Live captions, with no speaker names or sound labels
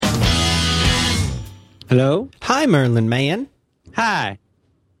Hello? Hi, Merlin Man. Hi.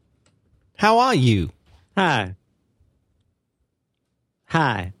 How are you? Hi.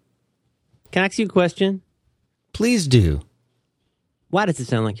 Hi. Can I ask you a question? Please do. Why does it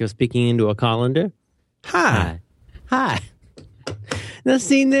sound like you're speaking into a colander? Hi. Hi. Now,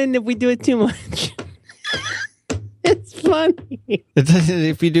 see, then if we do it too much, it's funny.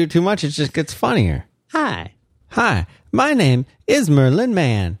 If you do too much, it just gets funnier. Hi. Hi, my name is Merlin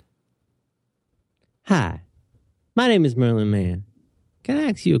Man. Hi. My name is Merlin Man. Can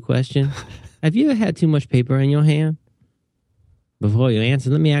I ask you a question? Have you ever had too much paper in your hand? Before you answer,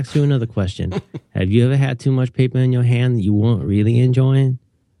 let me ask you another question. Have you ever had too much paper in your hand that you weren't really enjoying?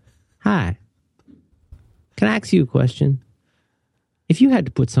 Hi. Can I ask you a question? If you had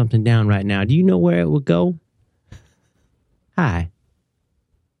to put something down right now, do you know where it would go? Hi.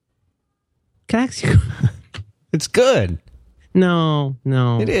 Can I ask you? It's good. No.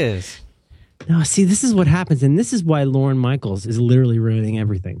 It is. No, see, this is what happens, and this is why Lorne Michaels is literally ruining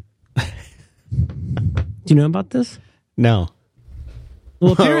everything. Do you know about this? No.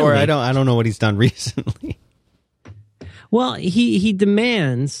 Well, apparently, or I don't know what he's done recently. Well, he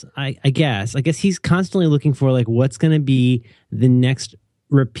demands, I guess he's constantly looking for like what's going to be the next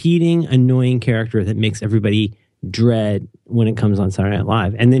repeating annoying character that makes everybody dread when it comes on Saturday Night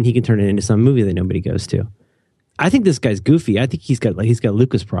Live, and then he can turn it into some movie that nobody goes to. I think this guy's goofy. I think he's got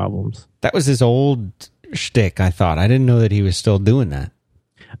Lucas problems. That was his old shtick, I thought. I didn't know that he was still doing that.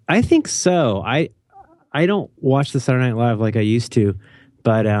 I think so. I don't watch the Saturday Night Live like I used to,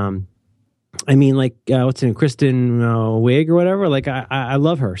 but I mean, like what's her name, Kristen Wiig or whatever. Like I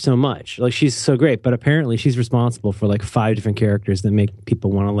love her so much. Like she's so great, but apparently she's responsible for like 5 different characters that make people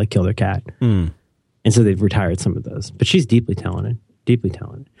want to like kill their cat. And so they've retired some of those. But she's deeply talented.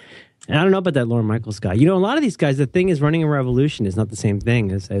 And I don't know about that Lorne Michaels guy. You know, a lot of these guys, the thing is running a revolution is not the same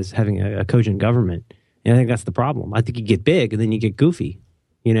thing as having a cogent government. And I think that's the problem. I think you get big and then you get goofy,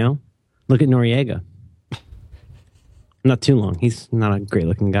 you know? Look at Noriega. Not too long. He's not a great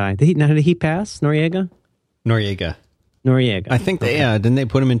looking guy. Did he pass, Noriega? Noriega. I think didn't they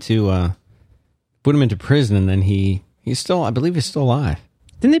put him into prison, and then he's still, I believe he's still alive.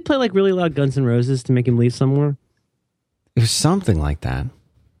 Didn't they play like really loud Guns N' Roses to make him leave somewhere? It was something like that.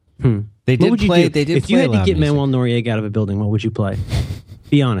 They did play. If you had to get music. Manuel Noriega out of a building, what would you play?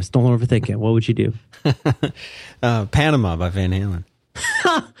 Be honest. Don't overthink it. What would you do? Panama by Van Halen.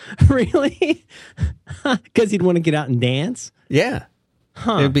 Really? Because he'd want to get out and dance? Yeah.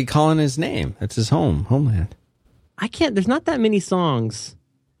 They'd be calling his name. That's his homeland. I can't. There's not that many songs.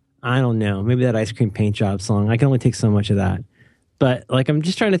 I don't know. Maybe that Ice Cream Paint Job song. I can only take so much of that. But like, I'm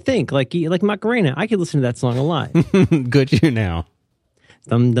just trying to think. Like Macarena. I could listen to that song a lot. Good you now.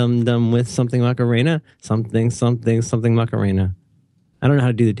 Dum dum dum with something Macarena. Something Macarena. I don't know how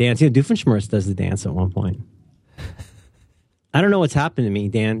to do the dance. You know, Doofenshmirtz does the dance at one point. I don't know what's happened to me,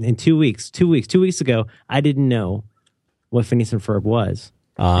 Dan. In 2 weeks ago, I didn't know what Phineas and Ferb was.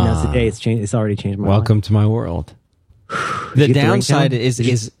 And now today it's changed. It's already changed my life. Welcome to my world. The downside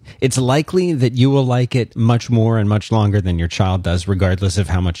is it's likely that you will like it much more and much longer than your child does, regardless of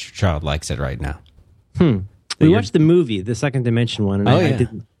how much your child likes it right now. We watched the movie, the Second Dimension one, and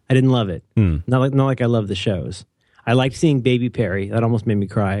I didn't love it. Not like I love the shows. I liked seeing Baby Perry. That almost made me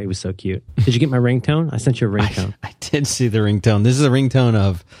cry. It was so cute. Did you get my ringtone? I sent you a ringtone. I did see the ringtone. This is a ringtone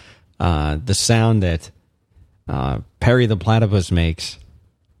of the sound that Perry the Platypus makes.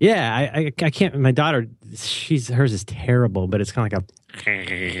 Yeah, I can't. My daughter, hers is terrible, but it's kind of like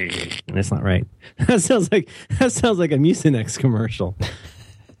a. And it's not right. That sounds like a Mucinex commercial.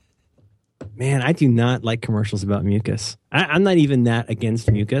 Man, I do not like commercials about mucus. I'm not even that against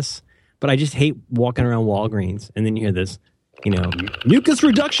mucus, but I just hate walking around Walgreens and then you hear this, mucus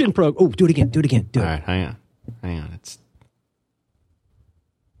reduction program. Oh, do it again. All right, hang on. It's.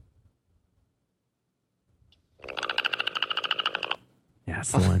 Yeah,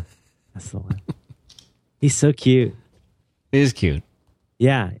 that's the one. He's so cute. He is cute.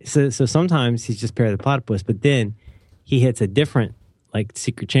 Yeah. So sometimes he's just Perry the Platypus, but then he hits a different like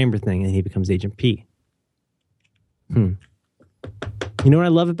secret chamber thing and he becomes Agent P. You know what I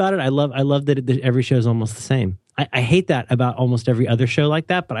love about it? I love that every show is almost the same. I hate that about almost every other show like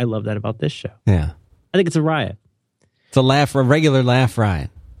that, but I love that about this show. Yeah. I think it's a riot. It's a regular laugh riot.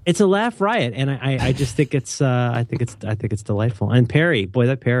 It's a laugh riot, and I just think it's I think it's delightful. And Perry, boy,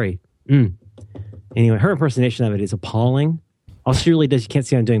 that Perry. Anyway, her impersonation of it is appalling. All she really does, you can't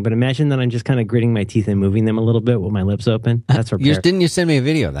see what I'm doing, but imagine that I'm just kind of gritting my teeth and moving them a little bit with my lips open. That's her. Didn't you send me a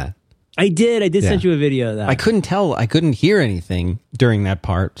video of that? I did send you a video of that. I couldn't hear anything during that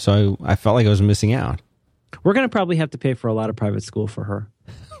part, so I felt like I was missing out. We're going to probably have to pay for a lot of private school for her.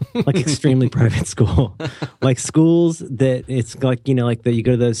 Like extremely private school, like schools that it's like, like that you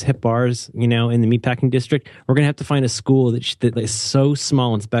go to those hip bars, in the meatpacking district. We're going to have to find a school that is so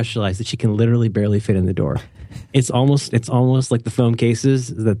small and specialized that she can literally barely fit in the door. It's almost like the foam cases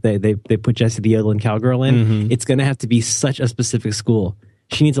that they put Jessie the Yodeling Cowgirl in. Mm-hmm. It's going to have to be such a specific school.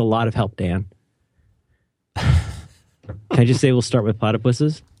 She needs a lot of help, Dan. Can I just say we'll start with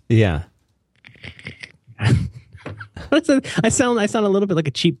platypuses? Yeah. I sound a little bit like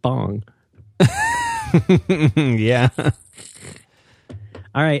a cheap bong. Yeah.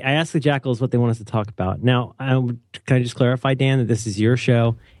 All right. I asked the Jackals what they want us to talk about. Now, can I just clarify, Dan, that this is your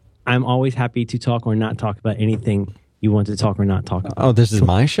show? I'm always happy to talk or not talk about anything you want to talk or not talk about. Oh, this is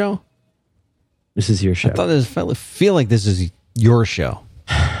my show? This is your show. I feel like this is your show.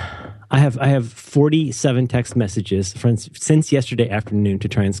 I have 47 text messages since yesterday afternoon to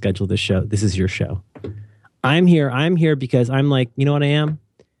try and schedule this show. This is your show. I'm here because I'm like, you know what I am?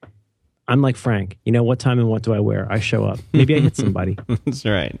 I'm like Frank. What time and what do I wear? I show up. Maybe I hit somebody. That's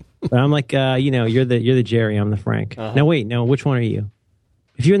right. But I'm like, you're the Jerry. I'm the Frank. Uh-huh. Now wait, no, which one are you?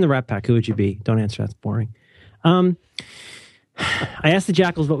 If you're in the Rat Pack, who would you be? Don't answer. That's boring. I asked the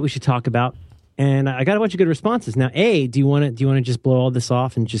Jackals what we should talk about, and I got a bunch of good responses. Now, do you want to just blow all this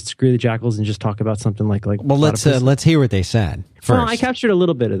off and just screw the Jackals and just talk about something like? Well, let's hear what they said first. Well, I captured a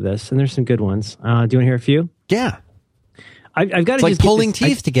little bit of this, and there's some good ones. Do you want to hear a few? Yeah. I've got to. It's like pulling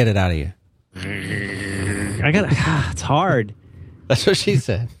teeth to get it out of you. It's hard. That's what she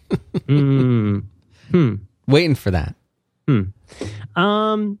said. Waiting for that.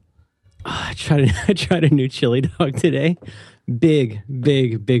 I tried a new chili dog today. Big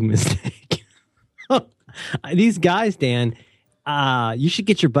mistake. These guys, Dan, you should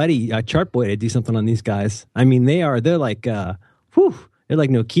get your buddy Chart Boy to do something on these guys. I mean, they're like they're like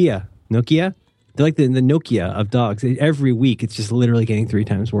Nokia. They're like the Nokia of dogs. Every week, it's just literally getting 3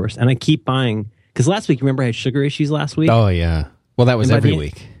 times worse. And I keep buying, because last week, remember I had sugar issues last week? Oh, yeah. Well, that was every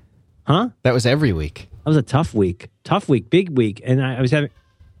week. Huh? That was every week. That was a tough week, big week. And I was having,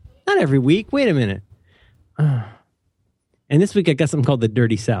 not every week, wait a minute. And this week I got something called the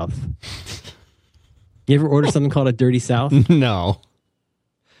Dirty South. You ever order something called a Dirty South? No.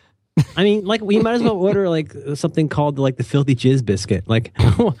 I mean, like, we might as well order like something called like the Filthy Jizz Biscuit. Like,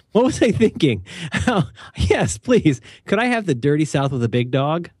 what was I thinking? Yes, please. Could I have the Dirty South with a big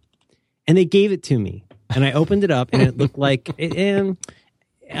dog? And they gave it to me. And I opened it up and it looked like, it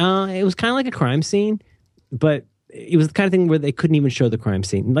was kind of like a crime scene, but it was the kind of thing where they couldn't even show the crime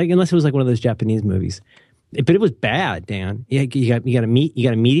scene, like unless it was like one of those Japanese movies. But it was bad, Dan. You got a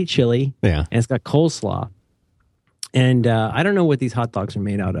meaty chili, yeah, and it's got coleslaw. And I don't know what these hot dogs are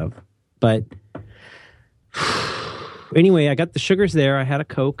made out of, but anyway, I got the sugars there. I had a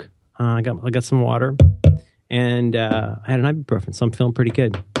Coke. I got some water, and I had an ibuprofen, so I'm feeling pretty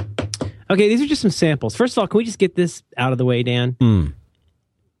good. Okay, these are just some samples. First of all, can we just get this out of the way, Dan?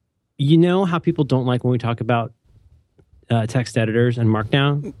 You know how people don't like when we talk about text editors and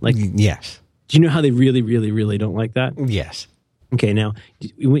Markdown? Like, yes. Do you know how they really, really, really don't like that? Yes. Okay, now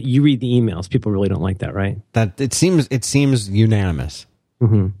when you read the emails, people really don't like that, right? That it seems unanimous.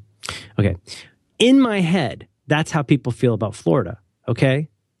 Mm-hmm. Okay, in my head, that's how people feel about Florida. Okay,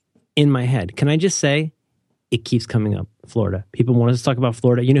 in my head, can I just say, it keeps coming up. Florida. People want us to talk about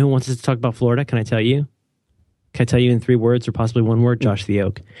Florida. You know who wants us to talk about Florida? Can I tell you? Can I tell you in 3 words or possibly 1 word? Josh the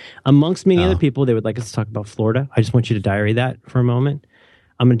Oak. Amongst many other people, they would like us to talk about Florida. I just want you to diary that for a moment.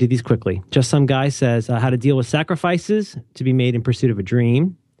 I'm going to do these quickly. Just Some Guy says, how to deal with sacrifices to be made in pursuit of a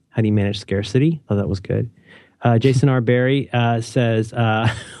dream. How do you manage scarcity? Oh, that was good. Jason R. Berry says,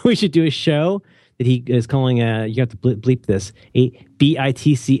 we should do a show that he is calling, you have to bleep this, a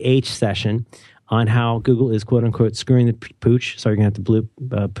BITCH session on how Google is, quote unquote, screwing the pooch. Sorry, you're going to have to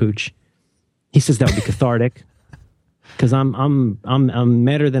bleep pooch. He says that would be cathartic. Because I'm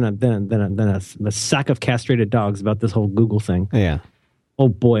madder than a sack of castrated dogs about this whole Google thing. Yeah. Oh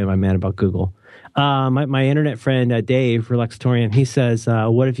boy, am I mad about Google. My internet friend Dave Relaxatorian, he says,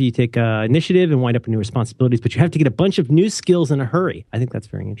 what if you take initiative and wind up with new responsibilities, but you have to get a bunch of new skills in a hurry? I think that's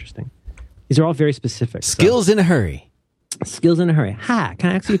very interesting. These are all very specific. Skills in a hurry. Skills in a hurry. Hi,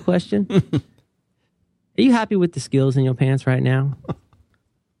 can I ask you a question? Are you happy with the skills in your pants right now?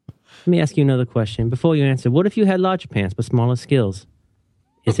 Let me ask you another question. Before you answer, what if you had larger pants but smaller skills?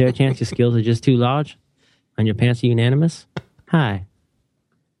 Is there a chance your skills are just too large and your pants are unanimous? Hi.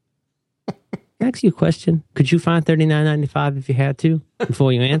 Can I ask you a question? Could you find $39.95 if you had to?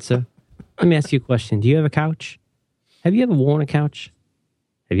 Before you answer, let me ask you a question. Do you have a couch? Have you ever worn a couch?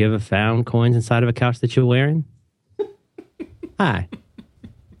 Have you ever found coins inside of a couch that you're wearing? Hi.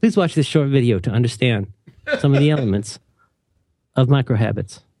 Please watch this short video to understand some of the elements of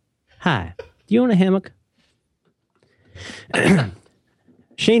Microhabits. Hi. Do you own a hammock?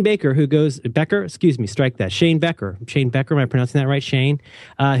 Shane Becker, strike that. Shane Becker, am I pronouncing that right? Shane,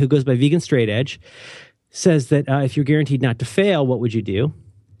 who goes by Vegan Straight Edge, says that if you're guaranteed not to fail, what would you do?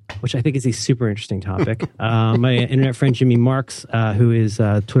 Which I think is a super interesting topic. My internet friend Jimmy Marks, who is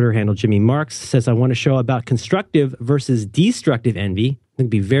Twitter handle Jimmy Marks, says, I want a show about constructive versus destructive envy. I think it'd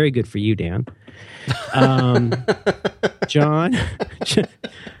be very good for you, Dan. John...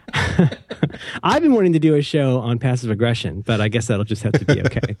 I've been wanting to do a show on passive aggression, but I guess that'll just have to be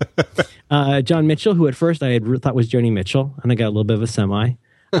okay. John Mitchell, who at first I had thought was Joni Mitchell, and I got a little bit of a semi,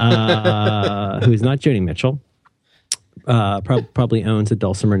 who is not Joni Mitchell, probably owns a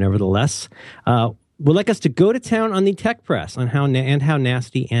dulcimer nevertheless, would like us to go to town on the tech press on how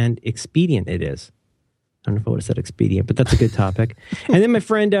nasty and expedient it is. I don't know if I would have said expedient, but that's a good topic. And then my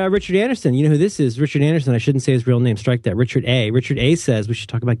friend Richard Anderson, you know who this is? Richard Anderson, I shouldn't say his real name, strike that. Richard A says we should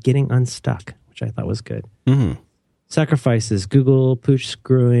talk about getting unstuck, which I thought was good. Mm-hmm. Sacrifices, Google, pooch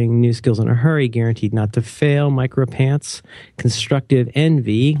screwing, new skills in a hurry, guaranteed not to fail, micro pants, constructive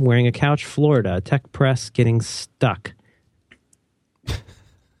envy, wearing a couch, Florida, tech press, getting stuck.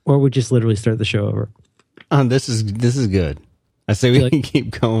 Or we just literally start the show over. This is good. I say we can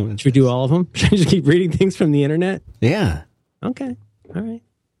keep going. Should we do all of them? Should I just keep reading things from the internet? Yeah. Okay. All right.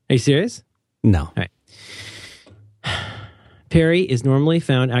 Are you serious? No. All right. Perry is normally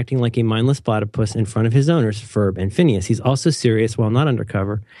found acting like a mindless platypus in front of his owners, Ferb and Phineas. He's also serious while not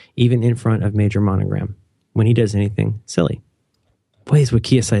undercover, even in front of Major Monogram, when he does anything silly. Boy, these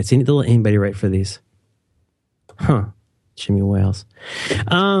Wikia sites, they need to let anybody write for these. Huh. Jimmy Wales.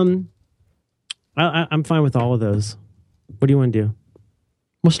 I'm fine with all of those. What do you want to do?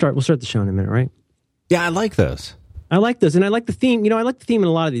 We'll start the show in a minute, right? Yeah, I like those. I like those, and I like the theme. You know, I like the theme in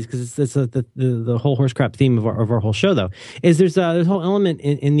a lot of these because it's the whole horse crap theme of our whole show. Though, is there's a whole element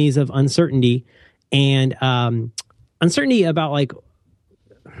in these of uncertainty and uncertainty about like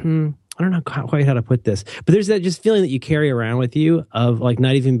I don't know quite how to put this, but there's that just feeling that you carry around with you of like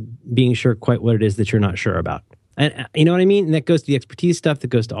not even being sure quite what it is that you're not sure about. And you know what I mean? And that goes to the expertise stuff, that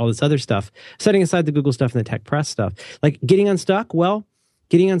goes to all this other stuff, setting aside the Google stuff and the tech press stuff. Like getting unstuck, well,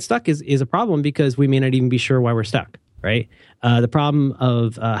 getting unstuck is a problem because we may not even be sure why we're stuck, right? The problem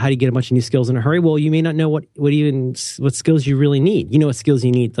of how do you get a bunch of new skills in a hurry? Well, you may not know what skills you really need. You know what skills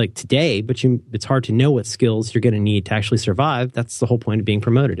you need like today, but it's hard to know what skills you're going to need to actually survive. That's the whole point of being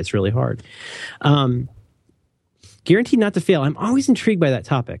promoted. It's really hard. Guaranteed not to fail. I'm always intrigued by that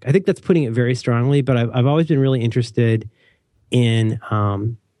topic. I think that's putting it very strongly, but I've always been really interested in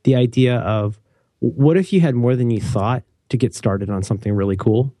the idea of what if you had more than you thought to get started on something really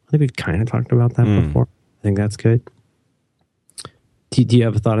cool? I think we've kind of talked about that before. I think that's good. Do you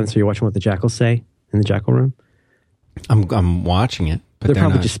have a thought on this? Are you watching What the Jackals Say in the Jackal Room? I'm watching it. But they're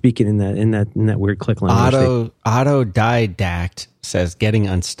probably just speaking in that weird click language. Autodidact says getting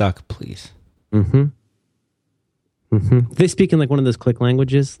unstuck, please. Mm-hmm. Mm-hmm. They speak in like one of those click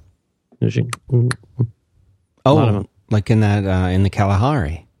languages. Oh, like in that in the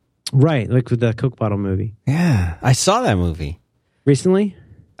Kalahari, right? Like with the Coke bottle movie. Yeah, I saw that movie recently.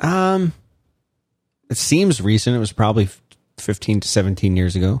 It seems recent. It was probably 15 to 17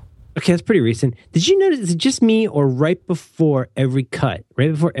 years ago. Okay, that's pretty recent. Did you notice? Is it just me, or right before every cut, right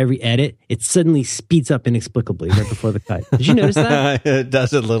before every edit, it suddenly speeds up inexplicably right before the cut? Did you notice that? It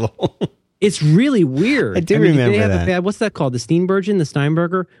does a little. It's really weird. I do remember that. What's that called? The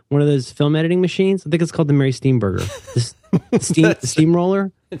Steinberger? One of those film editing machines? I think it's called the Mary Steenburgen. The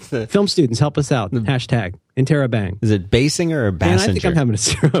steamroller? Film students, help us out. Hashtag Interrobang. Is it Basinger or Bassinger? Man, I think I'm having a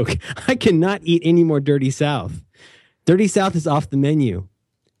stroke. I cannot eat any more Dirty South. Dirty South is off the menu.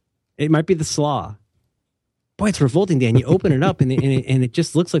 It might be the slaw. Boy, it's revolting, Dan. You open it up and it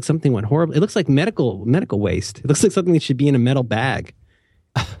just looks like something went horrible. It looks like medical waste. It looks like something that should be in a metal bag.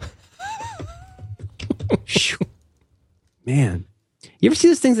 Man, you ever see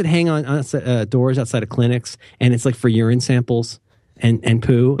those things that hang on doors outside of clinics, and it's like for urine samples and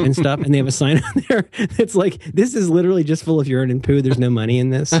poo and stuff, and they have a sign on there that's like, this is literally just full of urine and poo, there's no money in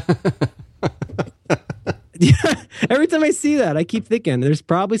this. Yeah, every time I see that, I keep thinking there's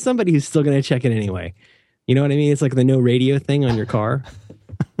probably somebody who's still going to check it anyway. You know what I mean? It's like the no radio thing on your car.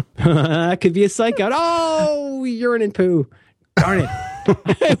 Could be a psych out. Oh, urine and poo. Darn it.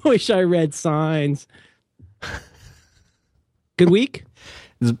 I wish I read signs. Good week?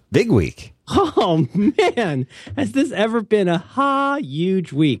 It's a big week. Oh, man. Has this ever been a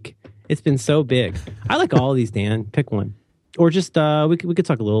huge week? It's been so big. I like all of these, Dan. Pick one. Or just, we could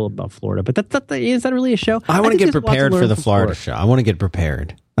talk a little about Florida, but is that really a show? I want to get prepared for the Florida show. I want to get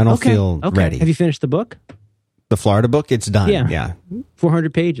prepared. I don't feel ready. Have you finished the book? The Florida book, it's done. Yeah.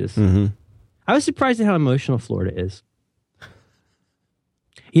 400 pages. Mm-hmm. I was surprised at how emotional Florida is.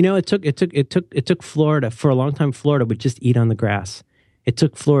 You know, it took Florida for a long time. Florida would just eat on the grass. It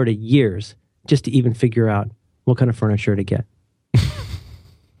took Florida years just to even figure out what kind of furniture to get.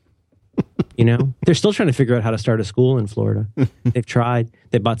 You know, they're still trying to figure out how to start a school in Florida. They've tried.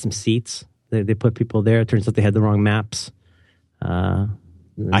 They bought some seats. They put people there. It turns out they had the wrong maps. I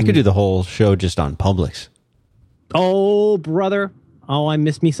could do the whole show just on Publix. Oh, brother. Oh, I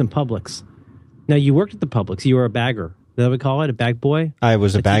miss me some Publix. Now, you worked at the Publix. You were a bagger. Is that what we call it? A bag boy? I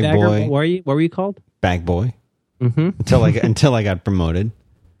was a bag boy. What were you called? Bag boy. Mm-hmm. Until I got promoted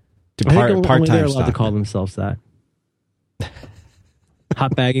to part-time stock. They're allowed to call themselves that.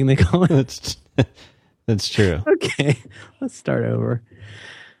 Hot bagging, they call it. That's true. Okay, let's start over.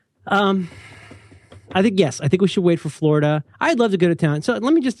 I think we should wait for Florida. I'd love to go to town. So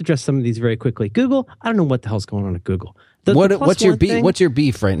let me just address some of these very quickly. Google, I don't know what the hell's going on at Google. What's your beef? What's your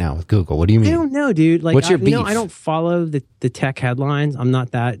beef right now with Google? What do you mean? I don't know, dude. Like, what's your beef? I don't follow the tech headlines. I'm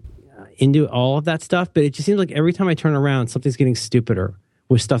not that into all of that stuff. But it just seems like every time I turn around, something's getting stupider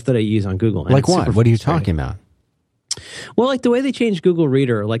with stuff that I use on Google. Like what? What are you talking about? Well, like the way they changed Google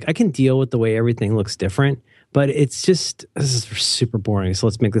Reader. Like I can deal with the way everything looks different, but it's just, this is super boring. So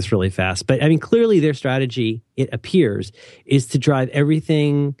let's make this really fast. But I mean, clearly their strategy, it appears, is to drive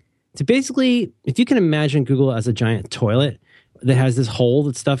everything to basically, if you can imagine Google as a giant toilet that has this hole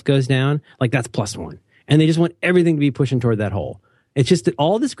that stuff goes down, like that's +1. And they just want everything to be pushing toward that hole. It's just that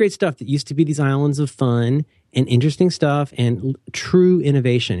all this great stuff that used to be these islands of fun and interesting stuff and true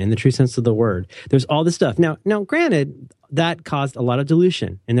innovation in the true sense of the word. There's all this stuff. Now, granted, that caused a lot of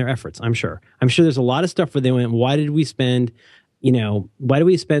dilution in their efforts, I'm sure. I'm sure there's a lot of stuff where they went, why do we spend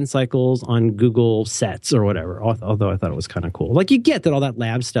cycles on Google sets or whatever? Although I thought it was kind of cool. Like you get that all that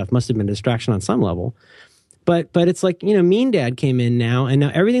lab stuff must have been a distraction on some level. But it's like, Mean Dad came in now, and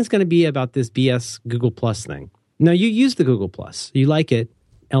now everything's going to be about this BS Google Plus thing. Now, you use the Google Plus. You like it,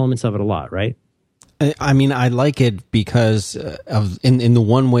 elements of it a lot, right? I mean, I like it because in the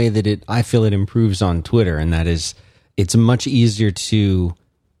one way that I feel it improves on Twitter, and that is it's much easier to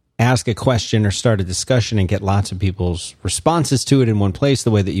ask a question or start a discussion and get lots of people's responses to it in one place,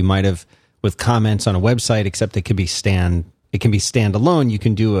 the way that you might have with comments on a website, except it can be standalone. You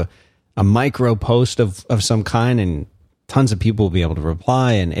can do a micro post of some kind, and tons of people will be able to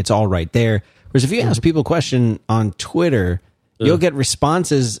reply, and it's all right there. Whereas if you ask people a question on Twitter, you'll get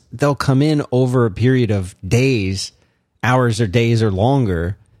responses. They'll come in over a period of days, hours or days or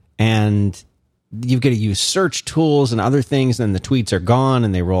longer, and you've got to use search tools and other things, and the tweets are gone,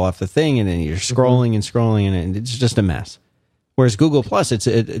 and they roll off the thing, and then you're scrolling and scrolling, and it's just a mess. Whereas Google Plus,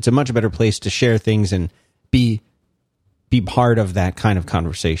 it's a much better place to share things and be part of that kind of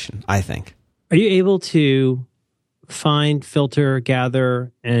conversation, I think. Are you able to find, filter,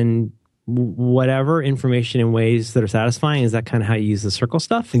 gather, and whatever information in ways that are satisfying? Is that kind of how you use the circle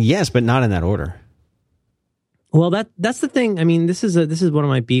stuff? Yes, but not in that order. Well, that's the thing. I mean, this is one of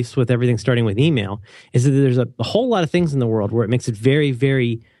my beefs with everything starting with email, is that there's a whole lot of things in the world where it makes it very,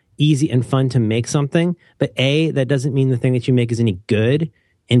 very easy and fun to make something. But A, that doesn't mean the thing that you make is any good.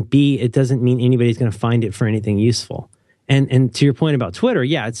 And B, it doesn't mean anybody's going to find it for anything useful. And to your point about Twitter,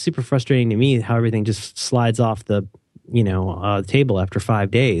 yeah, it's super frustrating to me how everything just slides off the table after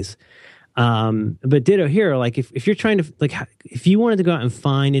 5 days. But ditto here, like if you're trying to, like, if you wanted to go out and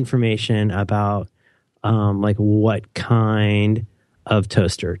find information about like what kind of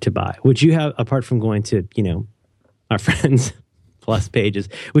toaster to buy, would you have, apart from going to our friends Plus pages,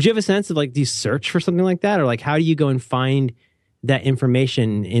 would you have a sense of, like, do you search for something like that, or like how do you go and find that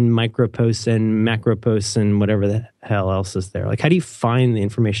information in micro posts and macro posts and whatever the hell else is there? Like, how do you find the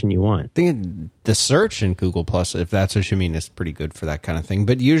information you want? I think the search in Google Plus, if that's what you mean, is pretty good for that kind of thing.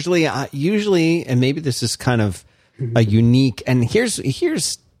 But usually, and maybe this is kind of a unique, and here's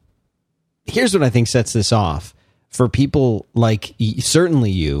what I think sets this off for people like certainly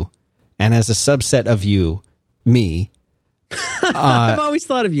you, and as a subset of you, me. I've always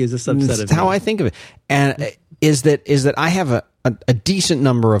thought of you as a subset of how I think of it, and is that I have a decent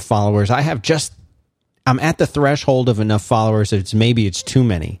number of followers. I'm at the threshold of enough followers. Maybe it's too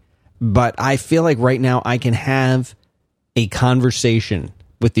many, but I feel like right now I can have a conversation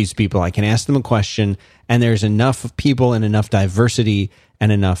with these people. I can ask them a question, and there's enough people and enough diversity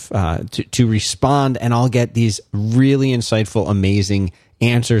and enough to respond, and I'll get these really insightful, amazing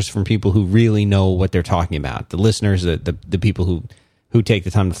answers from people who really know what they're talking about. The listeners, the people who take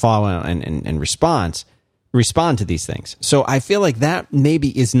the time to follow and respond to these things. So I feel like that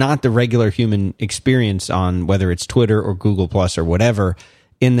maybe is not the regular human experience on whether it's Twitter or Google Plus or whatever.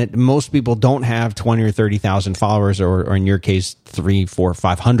 in that most people don't have 20 or 30,000 followers, or in your case, 3, 4,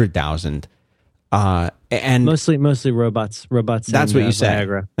 500,000. And mostly robots. That's what you say.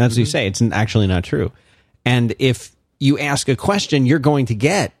 Viagra. That's what you say. It's actually not true. And if you ask a question, you're going to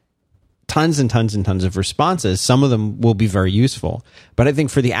get tons and tons and tons of responses. Some of them will be very useful. But I think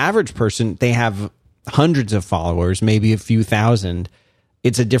for the average person, they have hundreds of followers, maybe a few thousand.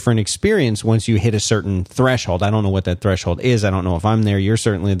 It's a different experience once you hit a certain threshold. I don't know what that threshold is. I don't know if I'm there. You're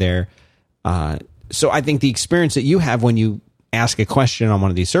certainly there. So I think the experience that you have when you ask a question on one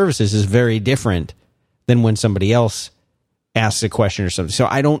of these services is very different than when somebody else asks a question or something. So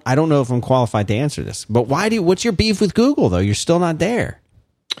I don't know if I'm qualified to answer this. But what's your beef with Google though? You're still not there.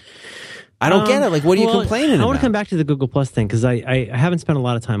 I don't get it. Like, what are you complaining about? I want to come back to the Google Plus thing because I haven't spent a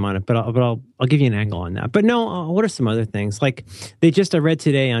lot of time on it, but I'll give you an angle on that. But no, what are some other things? Like I read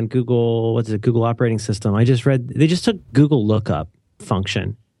today on Google, what's it, Google operating system. They just took Google lookup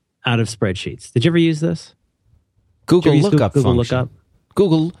function out of spreadsheets. Did you ever use this? Google lookup Google function.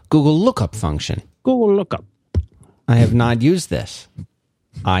 lookup. Google lookup function. Google lookup. I have not used this.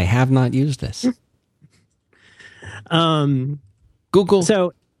 Google.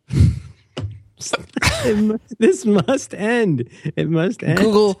 So this must end. It must end.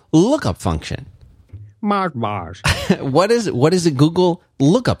 Google lookup function. Mars. What is a Google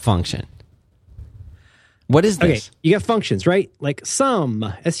lookup function? What is this? Okay, you got functions, right? Like sum,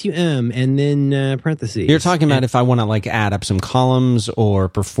 S-U-M, and then parentheses. You're talking about if I want to like add up some columns or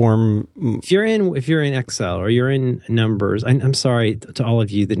perform. If you're in Excel or you're in numbers, I'm sorry to all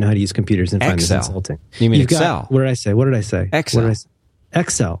of you that know how to use computers and find this insulting. You mean Excel? What did I say? Excel.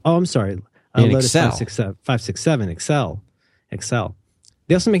 Excel. Oh, I'm sorry. Lotus Excel. 567. Excel.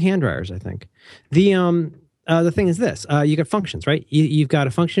 They also make hand dryers, I think. The thing is this: you got functions, right? You've got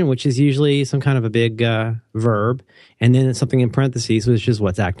a function which is usually some kind of a big verb, and then it's something in parentheses, which is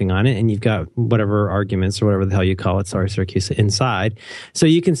what's acting on it, and you've got whatever arguments or whatever the hell you call it, sorry, Syracuse, inside. So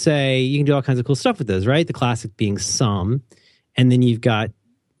you can do all kinds of cool stuff with those, right? The classic being sum, and then you've got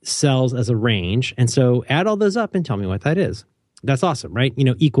cells as a range, and so add all those up and tell me what that is. That's awesome, right?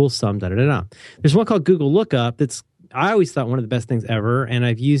 Equals sum, da-da-da-da. There's one called Google Lookup that's I always thought one of the best things ever, and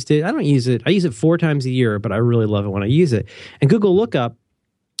I've used it. I don't use it. I use it 4 times a year, but I really love it when I use it. And Google Lookup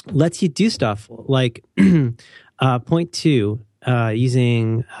lets you do stuff like point to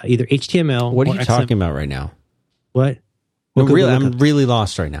using either HTML. What are you talking about right now? What? I'm really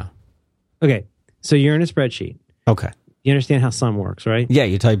lost right now. Okay, so you're in a spreadsheet. Okay, you understand how sum works, right? Yeah,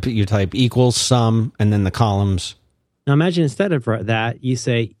 you type equals sum and then the columns. Now imagine instead of that, you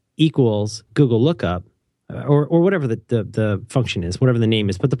say equals Google Lookup. Or whatever the function is, whatever the name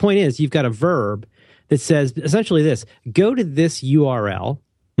is. But the point is, you've got a verb that says essentially this: go to this URL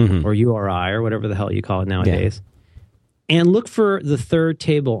or URI or whatever the hell you call it nowadays, and look for the third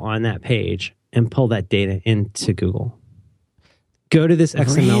table on that page and pull that data into Google. Go to this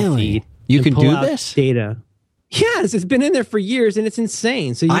XML feed. You can do this? Data. Yes, it's been in there for years and it's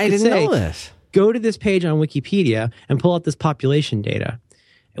insane. So I didn't know this. Go to this page on Wikipedia and pull out this population data.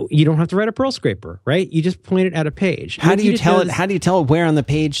 You don't have to write a Perl scraper, right? You just point it at a page. How do you tell it? How do you tell it where on the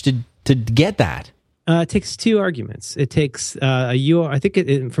page to get that? It takes 2 arguments. It takes a URL.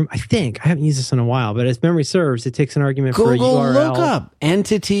 I haven't used this in a while, but as memory serves, it takes an argument for a URL. Google lookup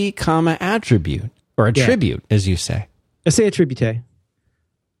entity, attribute or attribute, as you say. I say attribute.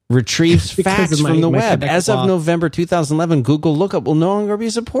 Retrieves facts from the web. As of November 2011, Google lookup will no longer be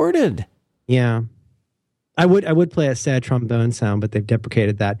supported. Yeah. I would play a sad trombone sound, but they've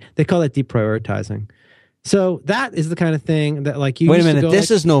deprecated that. They call that deprioritizing. So that is the kind of thing that like you. Wait a minute,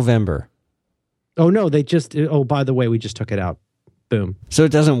 this is November. Oh no, they just. Oh, by the way, we just took it out. Boom. So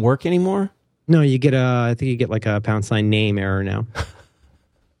it doesn't work anymore? No, you get I think you get like a £sign name error now.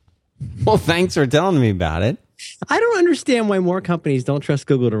 Well, thanks for telling me about it. I don't understand why more companies don't trust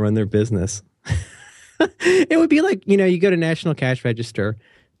Google to run their business. It would be like, you go to National Cash Register.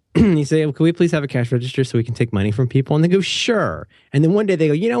 You say, well, can we please have a cash register so we can take money from people? And they go, sure. And then one day they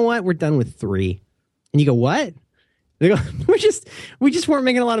go, you know what? We're done with 3. And you go, what? They go, we just weren't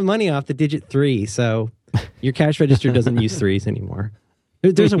making a lot of money off the digit 3. So your cash register doesn't use 3s anymore.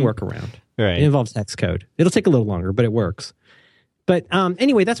 There's a workaround. Right. It involves hex code. It'll take a little longer, but it works. But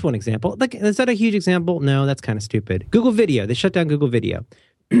anyway, that's one example. Like, is that a huge example? No, that's kind of stupid. Google Video. They shut down Google Video.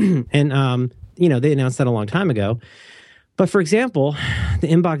 And, they announced that a long time ago. But for example, the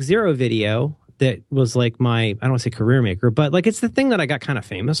Inbox Zero video that was like I don't want to say career maker, but like it's the thing that I got kind of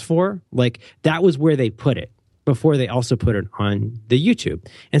famous for. Like that was where they put it before they also put it on the YouTube.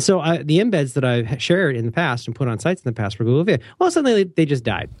 And so the embeds that I've shared in the past and put on sites in the past for Google Video, well, suddenly they just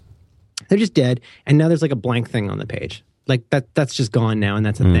died. They're just dead. And now there's like a blank thing on the page. Like that's just gone now, and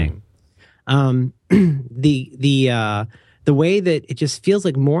that's a thing. The way that it just feels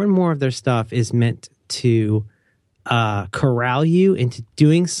like more and more of their stuff is meant to corral you into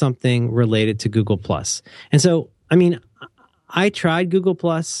doing something related to Google Plus. And so, I mean, I tried Google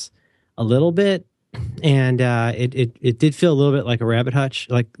Plus a little bit, and it did feel a little bit like a rabbit hutch,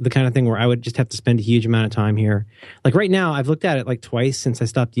 like the kind of thing where I would just have to spend a huge amount of time here. Like right now, I've looked at it like twice since I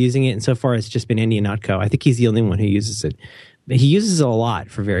stopped using it, and so far it's just been Andy Ihnatko. I think he's the only one who uses it. But he uses it a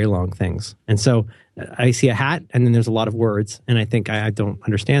lot for very long things. And so I see a hat, and then there's a lot of words, and I think I don't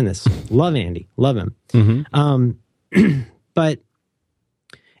understand this. Love Andy. Love him. But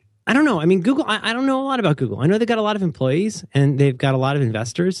I don't know. I mean, Google, I don't know a lot about Google. I know they've got a lot of employees, and they've got a lot of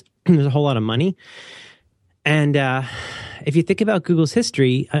investors. There's a whole lot of money. And if you think about Google's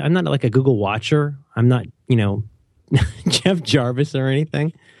history, I'm not like a Google watcher. I'm not, Jeff Jarvis or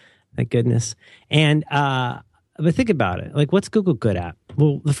anything. Thank goodness. And but think about it. Like, what's Google good at?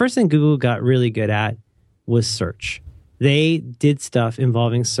 Well, the first thing Google got really good at was search. They did stuff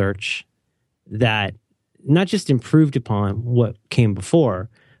involving search that not just improved upon what came before,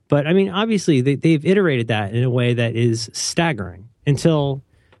 but I mean, obviously they've iterated that in a way that is staggering until,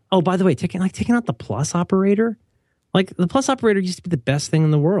 oh, by the way, taking out the plus operator. Like, the plus operator used to be the best thing in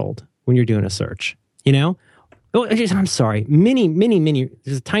the world when you're doing a search, Oh, I'm sorry. Many,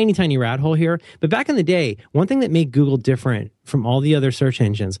 there's a tiny, tiny rat hole here. But back in the day, one thing that made Google different from all the other search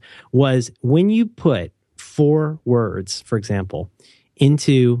engines was when you put 4 words, for example,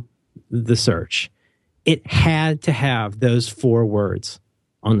 into the search, it had to have those 4 words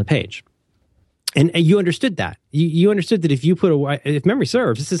on the page. And you understood that. You understood that if you if memory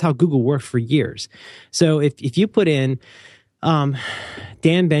serves, this is how Google worked for years. So if you put in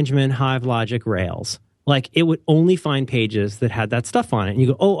Dan Benjamin, Hive Logic, Rails, like, it would only find pages that had that stuff on it. And you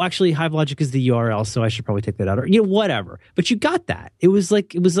go, oh, actually, Hive Logic is the URL, so I should probably take that out. Or, whatever. But you got that. It was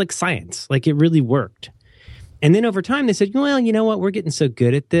like science. Like, it really worked. And then over time, they said, well, you know what? We're getting so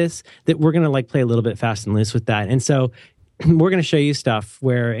good at this that we're going to play a little bit fast and loose with that. And so we're going to show you stuff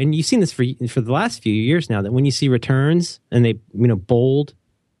where, and you've seen this for the last few years now, that when you see returns and they, bold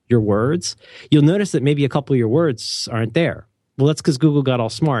your words, you'll notice that maybe a couple of your words aren't there. Well, that's because Google got all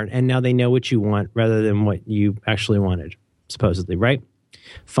smart, and now they know what you want rather than what you actually wanted, supposedly, right?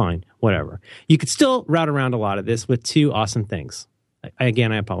 Fine, whatever. You could still route around a lot of this with 2 awesome things.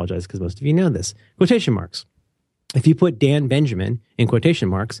 Again, I apologize because most of you know this. Quotation marks. If you put Dan Benjamin in quotation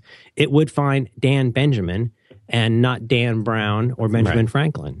marks, it would find Dan Benjamin and not Dan Brown or Benjamin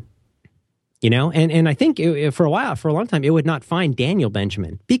Franklin. And I think for a long time, it would not find Daniel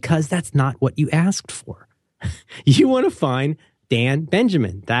Benjamin because that's not what you asked for. You want to find Dan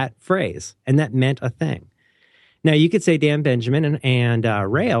Benjamin, that phrase, and that meant a thing. Now, you could say Dan Benjamin and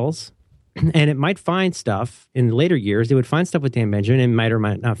Rails, and it might find stuff in later years. It would find stuff with Dan Benjamin and might or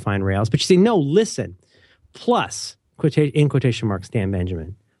might not find Rails. But you say, no, listen, plus, in quotation marks, Dan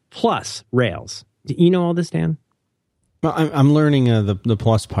Benjamin, plus Rails. Do you know all this, Dan? Well, I'm learning the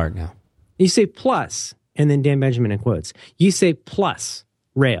plus part now. You say plus, and then Dan Benjamin in quotes. You say plus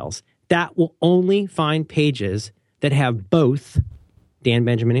Rails. That will only find pages that have both Dan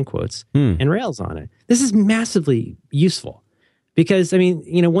Benjamin in quotes and Rails on it. This is massively useful because,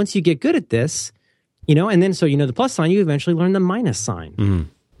 once you get good at this, and then the plus sign, you eventually learn the minus sign,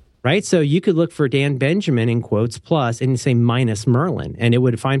 right? So you could look for Dan Benjamin in quotes plus and say minus Merlin, and it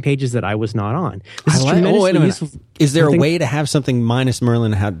would find pages that I was not on. This is tremendously useful. Is there a way to have something minus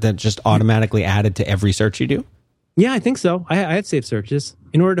Merlin that just automatically added to every search you do? Yeah, I think so. I have saved searches.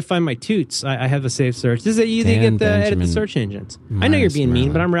 In order to find my toots, I have a saved search. This is you get the edit the search engines. I know you're being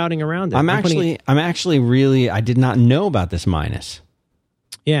mean, but I'm routing around it. I'm actually really, I did not know about this minus.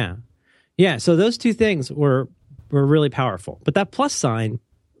 Yeah. So those 2 things were really powerful. But that plus sign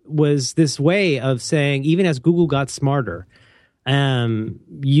was this way of saying, even as Google got smarter,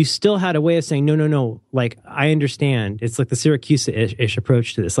 you still had a way of saying, no. Like, I understand. It's like the Syracuse-ish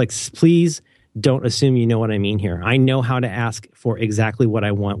approach to this. Like, please don't assume you know what I mean here. I know how to ask for exactly what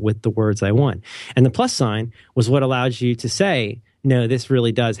I want with the words I want. And the plus sign was what allowed you to say, no, this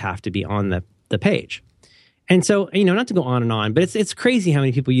really does have to be on the page. And so, not to go on and on, but it's crazy how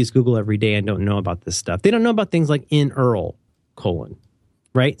many people use Google every day and don't know about this stuff. They don't know about things like in URL,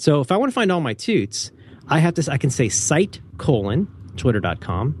 right? So if I want to find all my toots, I can say site,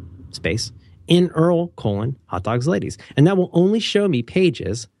 twitter.com, space, in URL, hot dogs ladies. And that will only show me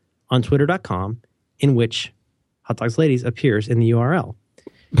pages on twitter.com in which Hot Dogs Ladies appears in the URL.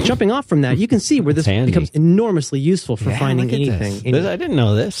 Jumping off from that, you can see where this becomes enormously useful for finding anything. I didn't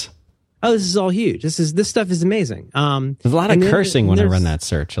know this. Oh, this is all huge. This stuff is amazing. There's a lot of cursing when I run that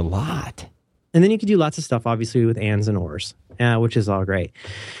search. A lot. And then you can do lots of stuff, obviously, with ands and ors, which is all great.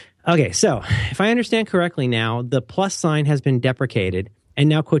 Okay, so if I understand correctly now, the plus sign has been deprecated, and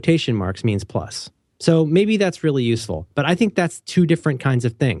now quotation marks means plus. So maybe that's really useful. But I think that's two different kinds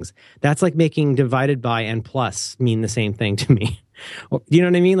of things. That's like making divided by and plus mean the same thing to me. You know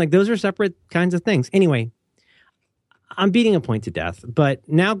what I mean? Like those are separate kinds of things. Anyway, I'm beating a point to death. But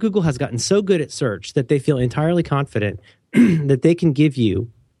now Google has gotten so good at search that they feel entirely confident that they can give you,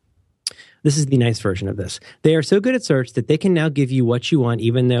 this is the nice version of this. They are so good at search that they can now give you what you want,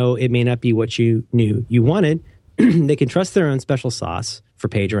 even though it may not be what you knew you wanted. They can trust their own special sauce for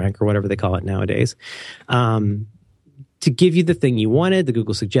PageRank or whatever they call it nowadays to give you the thing you wanted. The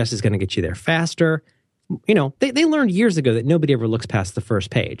Google Suggest is going to get you there faster. You know, they learned years ago that nobody ever looks past the first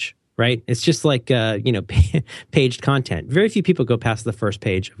page, right? It's just like, paged content. Very few people go past the first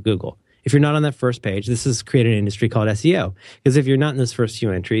page of Google. If you're not on that first page, this has created an industry called SEO. Because if you're not in those first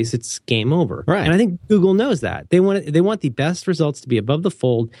few entries, it's game over. Right. And I think Google knows that. They want the best results to be above the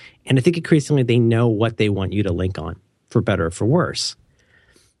fold. And I think increasingly they know what they want you to link on, for better or for worse.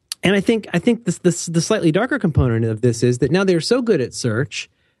 And I think the slightly darker component of this is that now they're so good at search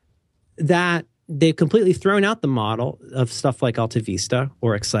that they've completely thrown out the model of stuff like Alta Vista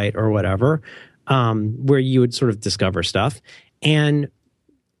or Excite or whatever, where you would sort of discover stuff. And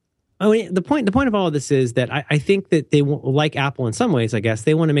I mean, the point of all of this is that I think that they like Apple in some ways, I guess.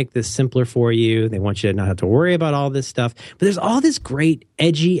 They want to make this simpler for you. They want you to not have to worry about all this stuff. But there's all this great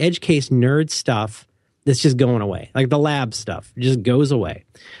edge case nerd stuff that's just going away. Like the lab stuff just goes away.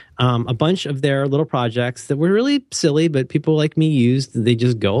 A bunch of their little projects that were really silly, but people like me used, they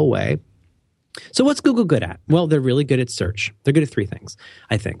just go away. So what's Google good at? Well, they're really good at search. They're good at three things,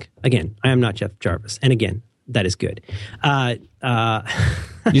 I think. Again, I am not Jeff Jarvis. And again, that is good.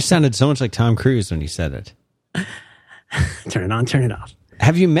 You sounded so much like Tom Cruise when you said it. Turn it on, turn it off.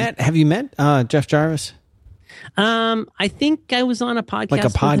 Have you met Jeff Jarvis? I think I was on a podcast, like a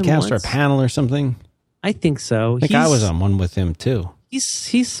podcast or a once. panel or something. I think so. I think I was on one with him too.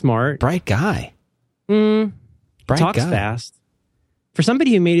 He's smart, bright guy. Bright talks guy. fast. For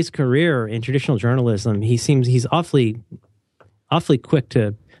somebody who made his career in traditional journalism, he's awfully quick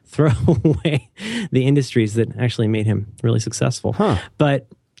to throw away the industries that actually made him really successful. Huh.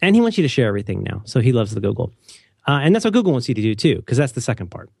 And he wants you to share everything now. So he loves the Google. And that's what Google wants you to do too, because that's the second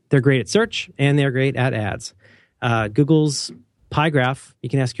part. They're great at search and they're great at ads. Google's pie graph, you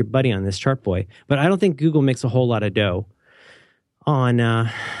can ask your buddy on this, Chart Boy, but I don't think Google makes a whole lot of dough on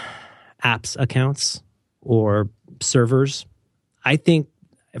apps accounts or servers. I think,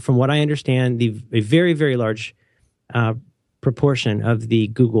 from what I understand, a very, very large proportion of the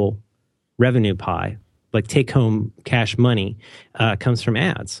Google revenue pie, like take-home cash money, comes from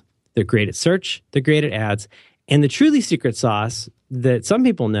ads. They're great at search. They're great at ads. And the truly secret sauce that some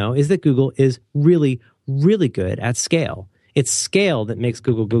people know is that Google is really, really good at scale. It's scale that makes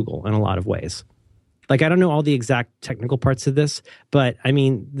Google Google in a lot of ways. Like, I don't know all the exact technical parts of this, but I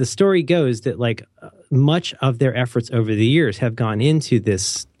mean, the story goes that like much of their efforts over the years have gone into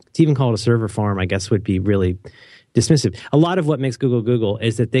this. To even call it a server farm, I guess, would be really dismissive. A lot of what makes Google Google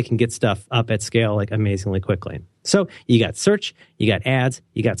is that they can get stuff up at scale like amazingly quickly. So you got search, you got ads,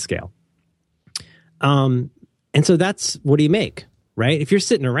 you got scale. And so that's, what do you make, right? If you're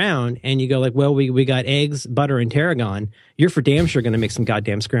sitting around and you go like, well, we got eggs, butter, and tarragon, you're for damn sure going to make some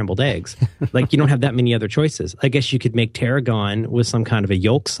goddamn scrambled eggs. Like, you don't have that many other choices. I guess you could make tarragon with some kind of a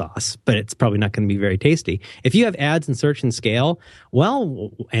yolk sauce, but it's probably not going to be very tasty. If you have ads and search and scale,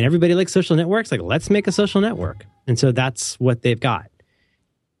 well, and everybody likes social networks, like, let's make a social network. And so that's what they've got.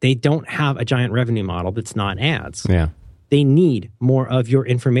 They don't have a giant revenue model that's not ads. Yeah. They need more of your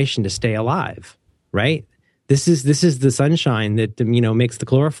information to stay alive, right? This is the sunshine that, makes the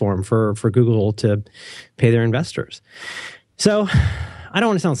chloroform for Google to pay their investors. So I don't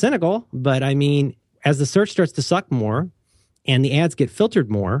want to sound cynical, but I mean, as the search starts to suck more and the ads get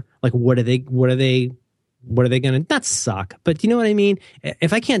filtered more, like what are they going to not suck, but do you know what I mean?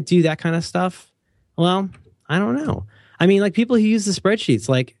 If I can't do that kind of stuff, well, I don't know. I mean, like people who use the spreadsheets,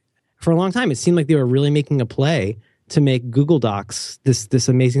 like for a long time, it seemed like they were really making a play to make Google Docs this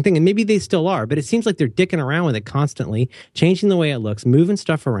amazing thing. And maybe they still are, but it seems like they're dicking around with it constantly, changing the way it looks, moving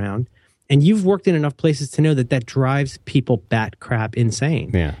stuff around. And you've worked in enough places to know that drives people bat crap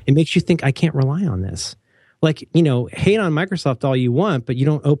insane. Yeah. It makes you think, I can't rely on this. Like, hate on Microsoft all you want, but you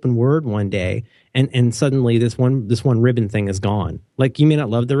don't open Word one day and suddenly this one ribbon thing is gone. Like, you may not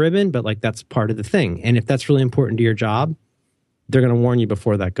love the ribbon, but like that's part of the thing. And if that's really important to your job, they're going to warn you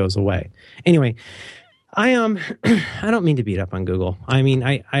before that goes away. Anyway, I I don't mean to beat up on Google. I mean,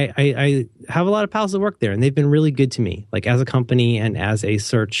 I have a lot of pals that work there, and they've been really good to me, like as a company and as a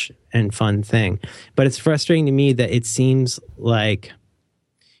search and fun thing. But it's frustrating to me that it seems like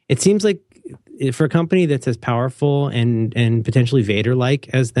for a company that's as powerful and potentially Vader-like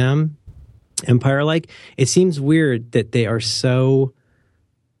as them, Empire-like, it seems weird that they are so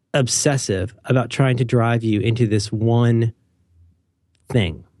obsessive about trying to drive you into this one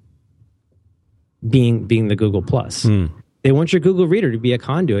thing. Being the Google Plus. They want your Google Reader to be a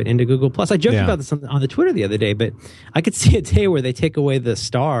conduit into Google Plus. I joked about this on the Twitter the other day, but I could see a day where they take away the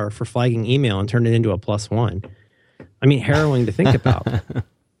star for flagging email and turn it into a +1. I mean, harrowing to think about.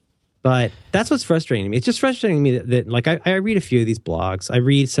 But that's what's frustrating to me. It's just frustrating to me that like I read a few of these blogs. I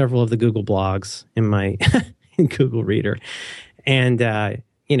read several of the Google blogs in my in Google Reader, and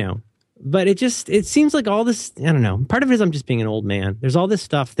but it seems like all this, I don't know, part of it is I'm just being an old man. There's all this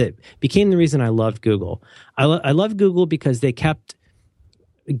stuff that became the reason I loved Google. I love Google because they kept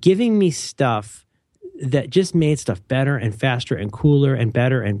giving me stuff that just made stuff better and faster and cooler and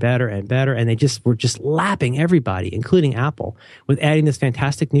better and better and better. And they just were just lapping everybody, including Apple, with adding this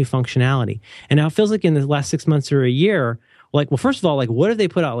fantastic new functionality. And now it feels like in the last 6 months or a year, like, well, first of all, like, what have they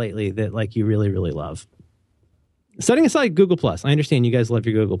put out lately that like you really, really love? Setting aside Google Plus, I understand you guys love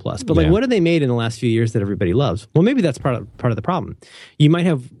your Google Plus, but like, what have they made in the last few years that everybody loves? Well, maybe that's part of the problem. You might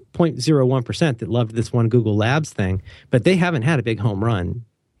have 0.01% that loved this one Google Labs thing, but they haven't had a big home run,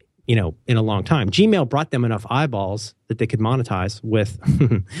 in a long time. Gmail brought them enough eyeballs that they could monetize with,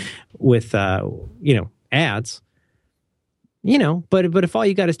 ads. But if all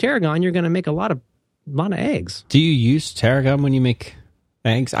you got is Tarragon, you're going to make a lot of eggs. Do you use Tarragon when you make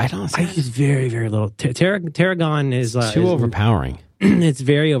eggs? I don't. I use very, very little. Tarragon is too overpowering. It's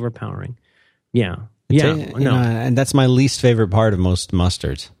very overpowering. Yeah. And that's my least favorite part of most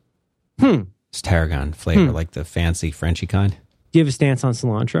mustards. It's tarragon flavor, like the fancy Frenchy kind. Do you have a stance on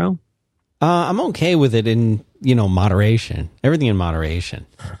cilantro? I'm okay with it in moderation. Everything in moderation.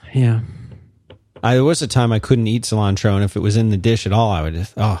 Yeah. There was a time I couldn't eat cilantro, and if it was in the dish at all, I would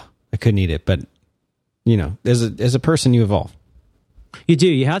I couldn't eat it. But as a person, you evolve. You do.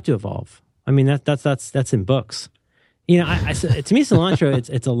 You have to evolve. I mean, that's in books. To me, cilantro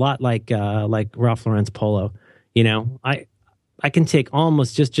it's a lot like Ralph Lauren's Polo. I can take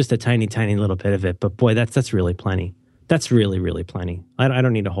almost just a tiny little bit of it, but boy, that's really plenty. That's really, really plenty. I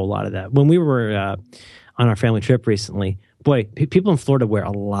don't need a whole lot of that. When we were on our family trip recently, boy, people in Florida wear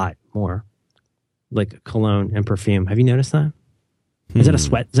a lot more like cologne and perfume. Have you noticed that? Is that a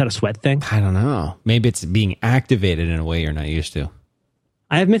sweat? Is that a sweat thing? I don't know. Maybe it's being activated in a way you're not used to.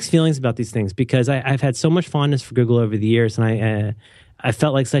 I have mixed feelings about these things because I've had so much fondness for Google over the years, and I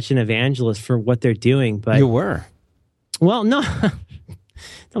felt like such an evangelist for what they're doing. But you were. Well, no.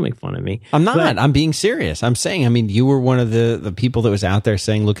 Don't make fun of me. I'm not. I'm being serious. I'm saying, you were one of the people that was out there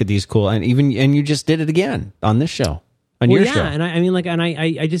saying, look at these cool, and you just did it again on this show, your show. And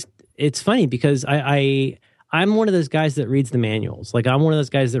I just, it's funny because I'm one of those guys that reads the manuals. Like, I'm one of those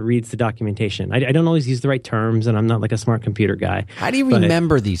guys that reads the documentation. I don't always use the right terms, and I'm not like a smart computer guy. How do you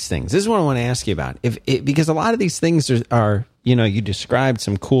remember these things? This is what I want to ask you about. Because a lot of these things are you described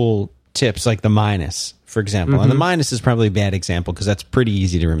some cool tips, like the minus, for example. Mm-hmm. And the minus is probably a bad example because that's pretty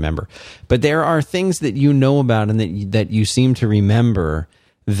easy to remember. But there are things that you know about and that you seem to remember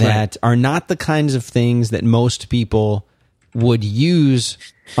that are not the kinds of things that most people would use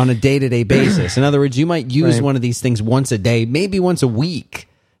on a day-to-day basis. In other words, you might use one of these things once a day, maybe once a week.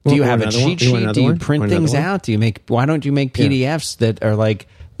 Do you have a cheat sheet? Do you print things out? Why don't you make PDFs that are like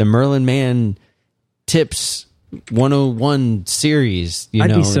the Merlin Mann tips 101 series?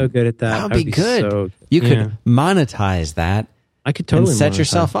 I'd be so good at that. That would be good. You could monetize that. I could totally set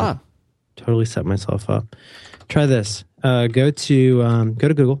yourself up. Totally set myself up. Try this. Go to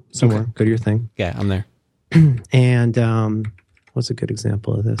Google somewhere. Okay. Go to your thing. Yeah, I'm there. And what's a good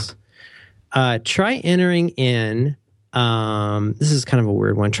example of this? Try entering in. This is kind of a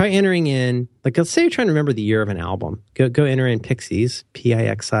weird one. Try entering in, like, let's say you're trying to remember the year of an album. Go enter in Pixies,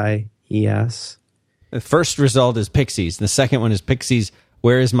 Pixies. The first result is Pixies. The second one is Pixies,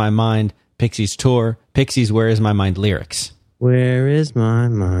 Where Is My Mind? Pixies Tour, Pixies, Where Is My Mind lyrics. Where is my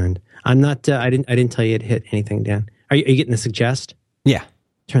mind? I'm not. I didn't tell you to hit anything, Dan. Are you getting the suggest? Yeah.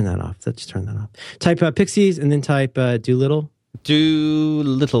 Turn that off. Just turn that off. Type Pixies and then type Doolittle.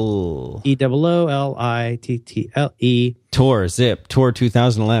 Doolittle. EOOLITTLE. Tour, Zip, Tour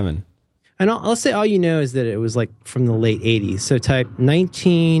 2011. And let's say all you know is that it was like from the late 80s. So type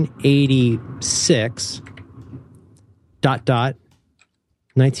 1986 ...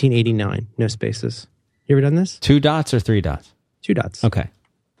 1989. No spaces. You ever done this? 2 dots or 3 dots? 2 dots. Okay.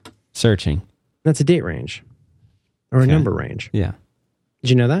 Searching. That's a date range or a number range. Yeah.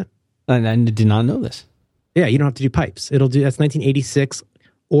 Did you know that? I did not know this. Yeah, you don't have to do pipes. That's 1986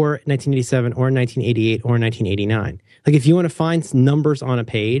 or 1987 or 1988 or 1989. Like if you want to find numbers on a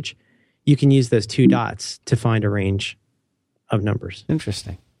page, you can use those two dots to find a range of numbers.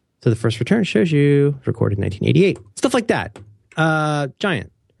 Interesting. So the first return shows you recorded 1988. Stuff like that.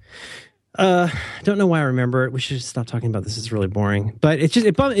 Giant. Don't know why I remember it. We should just stop talking about this. It's really boring. But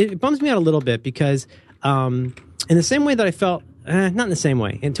it bums me out a little bit because in the same way that I felt, not in the same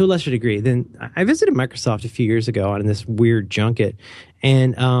way, and to a lesser degree, then I visited Microsoft a few years ago on this weird junket,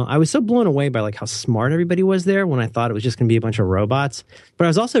 and I was so blown away by like how smart everybody was there when I thought it was just going to be a bunch of robots. But I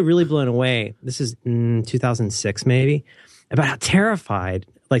was also really blown away, this is 2006 maybe, about how terrified,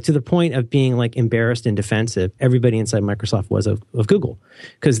 like to the point of being like embarrassed and defensive, everybody inside Microsoft was of Google.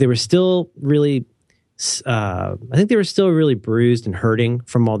 Because they were still really, I think they were still really bruised and hurting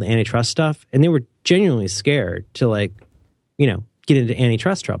from all the antitrust stuff. And they were genuinely scared to like, get into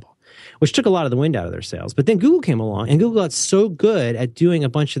antitrust trouble, which took a lot of the wind out of their sails. But then Google came along and Google got so good at doing a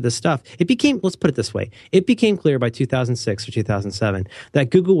bunch of this stuff. It became, let's put it this way, it became clear by 2006 or 2007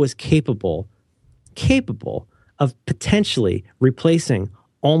 that Google was capable of potentially replacing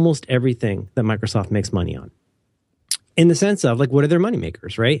almost everything that Microsoft makes money on. In the sense of, like, what are their money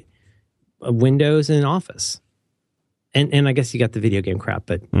makers, right? Windows and Office. And I guess you got the video game crap,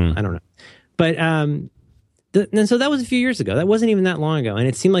 but I don't know. But and so that was a few years ago. That wasn't even that long ago. And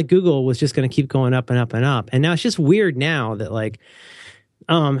it seemed like Google was just going to keep going up and up and up. And now it's just weird now that, like,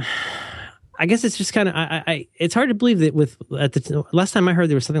 I guess it's just kind of, it's hard to believe that last time I heard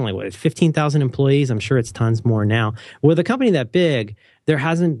there was something like, 15,000 employees. I'm sure it's tons more now. With a company that big, there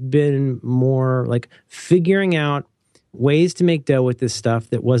hasn't been more like figuring out ways to make dough with this stuff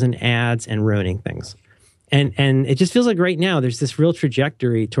that wasn't ads and ruining things. And it just feels like right now there's this real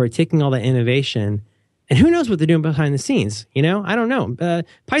trajectory toward taking all that innovation, and who knows what they're doing behind the scenes, I don't know.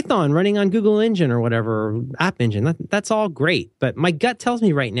 Python running on Google Engine or whatever, or App Engine, that's all great. But my gut tells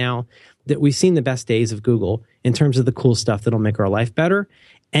me right now that we've seen the best days of Google in terms of the cool stuff that'll make our life better.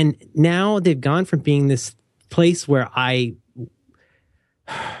 And now they've gone from being this place where I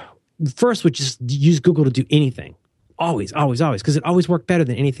first would just use Google to do anything. Always, because it always worked better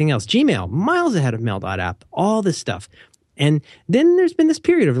than anything else. Gmail, miles ahead of Mail.app, all this stuff. And then there's been this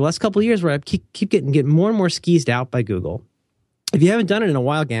period over the last couple of years where I keep getting more and more skeezed out by Google. If you haven't done it in a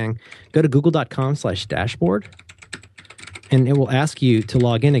while, gang, go to google.com/dashboard, and it will ask you to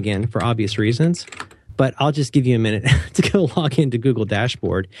log in again for obvious reasons. But I'll just give you a minute to go log into Google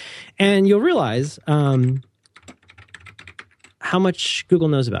Dashboard, and you'll realize how much Google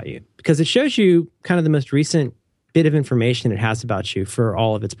knows about you, because it shows you kind of the most recent bit of information it has about you for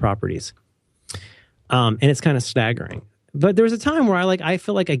all of its properties. And it's kind of staggering. But there was a time where I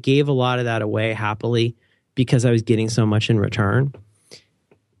feel like I gave a lot of that away happily because I was getting so much in return.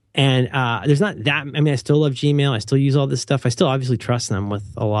 And there's not that, I still love Gmail. I still use all this stuff. I still obviously trust them with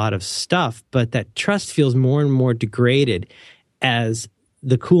a lot of stuff, but that trust feels more and more degraded as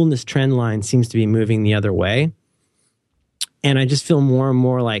the coolness trend line seems to be moving the other way. And I just feel more and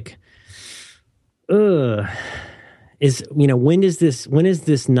more like, when is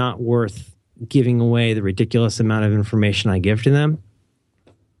this not worth giving away the ridiculous amount of information I give to them?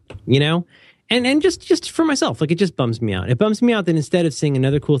 And just for myself, like, it just bums me out. It bums me out that instead of seeing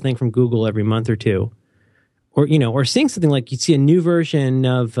another cool thing from Google every month or two, or seeing something like you'd see a new version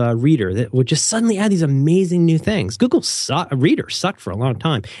of Reader that would just suddenly add these amazing new things. Reader sucked for a long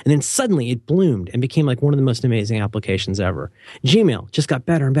time, and then suddenly it bloomed and became like one of the most amazing applications ever. Gmail just got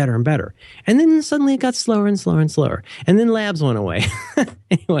better and better and better, and then suddenly it got slower and slower and slower, and then Labs went away.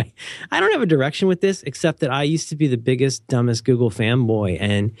 Anyway, I don't have a direction with this except that I used to be the biggest, dumbest Google fanboy,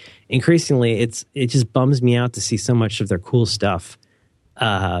 and increasingly it just bums me out to see so much of their cool stuff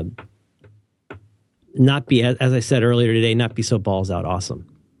not be, as I said earlier today, not be so balls out awesome.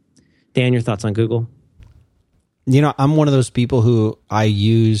 Dan, your thoughts on Google? I'm one of those people who I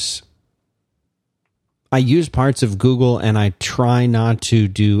use parts of Google, and I try not to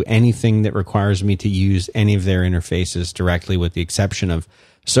do anything that requires me to use any of their interfaces directly, with the exception of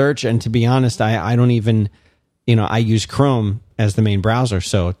search. And to be honest, I don't even, I use Chrome as the main browser,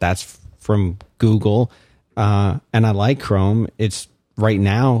 so that's from Google, and I like Chrome. It's right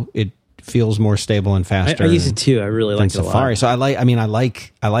now it feels more stable and faster. I use it too. I really like Safari. So I like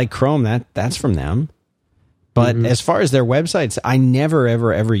Chrome. That's from them. But as far as their websites, I never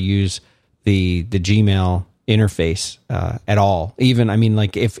ever use the Gmail interface at all. Even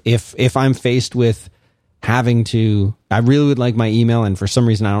like if I'm faced with having to, I really would like my email, and for some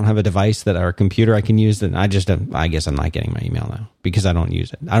reason I don't have a device or a computer I can use, then I guess I'm not getting my email now because I don't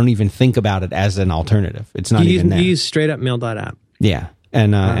use it. I don't even think about it as an alternative. It's not even there. You use straight up mail.app. Yeah.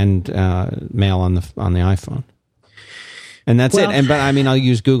 And mail on the iPhone. And that's it. But I mean, I'll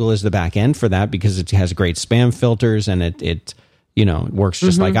use Google as the back end for that because it has great spam filters and it works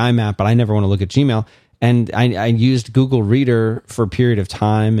just like IMAP, but I never want to look at Gmail. And I used Google Reader for a period of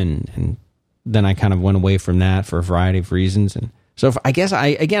time, and then I kind of went away from that for a variety of reasons. And so I guess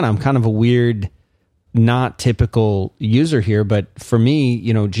I'm kind of a weird, not typical user here, but for me,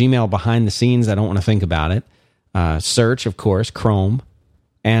 Gmail behind the scenes, I don't want to think about it. Search, of course, Chrome,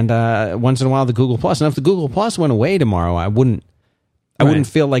 and once in a while the Google Plus. And if the Google Plus went away tomorrow, I wouldn't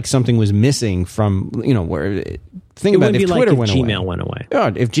feel like something was missing from, where, think about it, if Twitter went away. Gmail went away.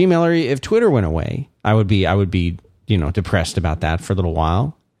 Yeah, if Gmail or if Twitter went away, I would be depressed about that for a little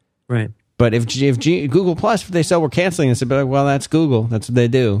while. Right. But if Google Plus, if they said we're canceling this, I'd be like, well, that's Google. That's what they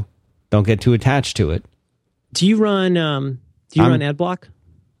do. Don't get too attached to it. Do you run AdBlock?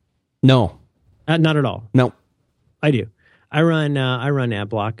 No. Not at all. No. I do. I run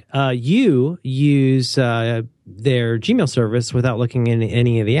AdBlock. You use their Gmail service without looking in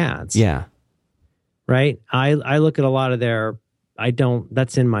any of the ads. Yeah. Right. I look at a lot of their.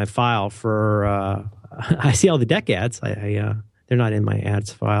 That's in my file for. I see all the deck ads. They're not in my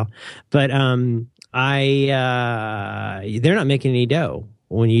ads file, but they're not making any dough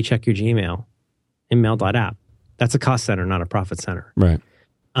when you check your Gmail in mail.app. That's a cost center, not a profit center. Right.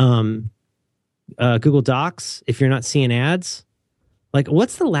 Google Docs, if you're not seeing ads, like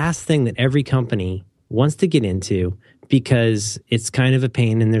what's the last thing that every company wants to get into because it's kind of a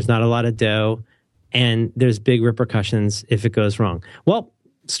pain and there's not a lot of dough and there's big repercussions if it goes wrong? Well,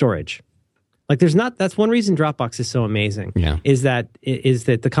 storage. Like that's one reason Dropbox is so amazing. Yeah. Is that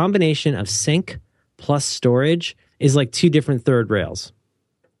the combination of sync plus storage is like two different third rails.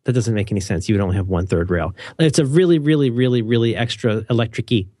 That doesn't make any sense. You would only have one third rail. It's a really, really, really, really extra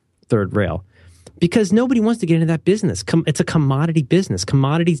electric-y third rail. Because nobody wants to get into that business. It's a commodity business.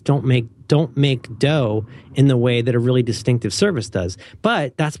 Commodities don't make dough in the way that a really distinctive service does.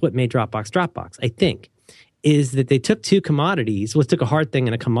 But that's what made Dropbox, I think, is that they took two commodities, took a hard thing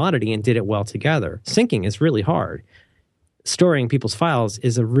and a commodity and did it well together. Syncing is really hard. Storing people's files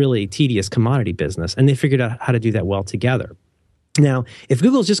is a really tedious commodity business, and they figured out how to do that well together. Now, if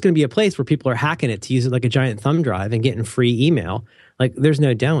Google's just going to be a place where people are hacking it to use it like a giant thumb drive and getting free email, like there's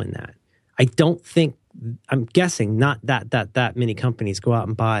no dough in that. I'm guessing not that many companies go out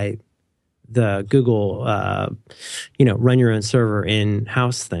and buy the Google, run your own server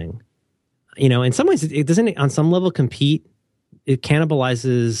in-house thing. In some ways, it doesn't, on some level, compete. It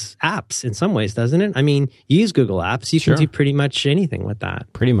cannibalizes apps in some ways, doesn't it? I mean, you use Google Apps. You can do pretty much anything with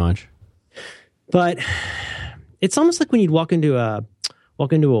that. Pretty much. But it's almost like when you'd walk into a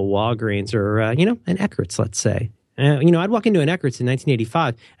Walgreens or, an Eckert's, let's say. I'd walk into an Eckert's in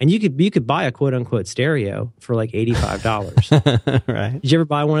 1985, and you could buy a quote unquote stereo for like $85. Right? Did you ever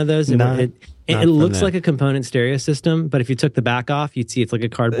buy one of those? It looks like a component stereo system, but if you took the back off, you'd see it's like a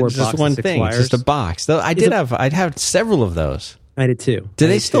cardboard box. Just one thing, wires. Just a box. Though I'd have several of those. I did too. Do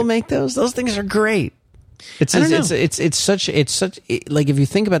they still make those? Those things are great. It's such like if you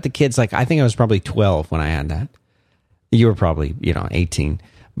think about the kids, like I think I was probably 12 when I had that. You were probably 18,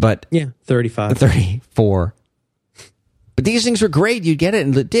 but 35, 34. But these things were great. You get it,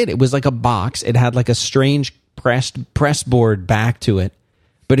 and it was like a box. It had like a strange press board back to it.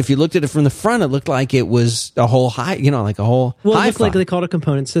 But if you looked at it from the front, it looked like it was a whole like a whole. Well, it looked like they called it a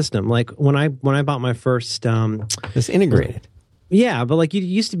component system. Like when I bought my first, it's integrated. Yeah, but like you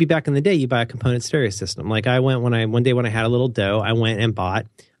used to be back in the day, you buy a component stereo system. Like I went one day when I had a little dough, I went and bought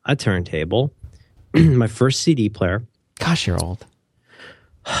a turntable, my first CD player. Gosh, you're old.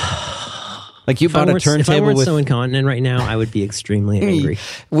 Like you bought a turntable if I weren't with so incontinent right now, I would be extremely angry.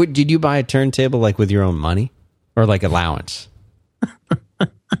 Did you buy a turntable like with your own money or like allowance?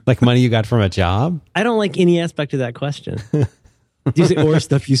 Like money you got from a job? I don't like any aspect of that question. Do you say or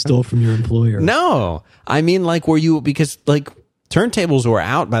stuff you stole from your employer? No, I mean like because like turntables were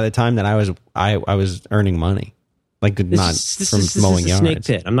out by the time that I was earning money. Like from mowing yards. Snake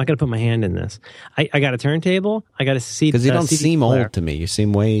pit. I'm not going to put my hand in this. I got a turntable. I got a CD. Because you don't seem old to me. You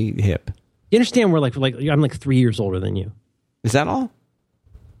seem way hip. You understand? We're like I'm like 3 years older than you. Is that all?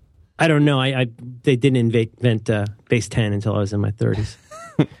 I don't know. They didn't invent base 10 until I was in my 30s.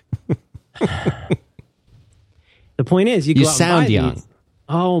 The point is, you go out sound and buy young. These.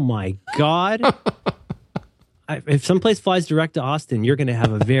 Oh my God! If someplace flies direct to Austin, you're going to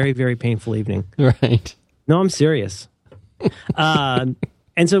have a very, very painful evening. Right? No, I'm serious.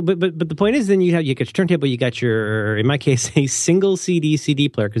 And so, but the point is, then you got your turntable, you got your, in my case, a single CD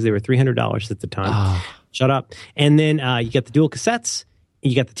player because they were $300 at the time. Shut up. And then you got the dual cassettes,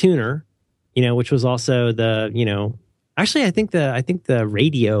 you got the tuner, which was also the, actually, I think the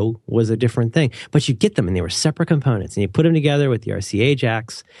radio was a different thing, but you get them and they were separate components and you put them together with the RCA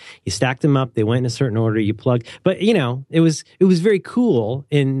jacks, you stacked them up, they went in a certain order, you plugged, but it was very cool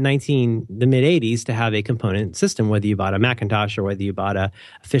in the mid 80s to have a component system, whether you bought a Macintosh or whether you bought a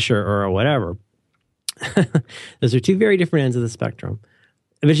Fisher or whatever. Those are two very different ends of the spectrum.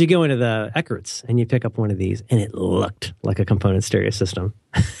 But you go into the Eckerts and you pick up one of these and it looked like a component stereo system.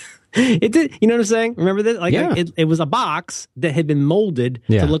 It did. You know what I'm saying? Remember that? It was a box that had been molded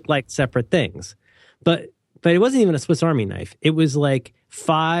to look like separate things. But it wasn't even a Swiss Army knife. It was like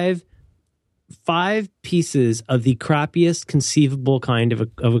five pieces of the crappiest conceivable kind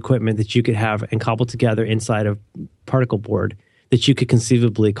of equipment that you could have and cobble together inside of particle board that you could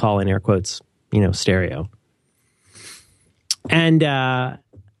conceivably call, in air quotes, stereo. And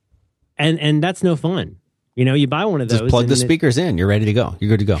that's no fun. You buy one of those. Just plug the speakers in. You're ready to go. You're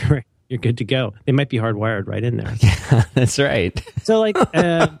good to go. Right. You're good to go. They might be hardwired right in there. Yeah, that's right. So,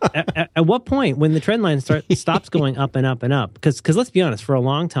 at what point when the trend line stops going up and up and up? Because let's be honest, for a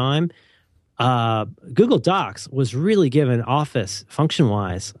long time, Google Docs was really given Office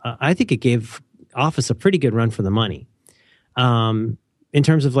function-wise. I think it gave Office a pretty good run for the money. In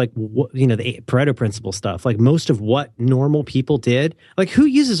terms of the Pareto principle stuff, like most of what normal people did, like who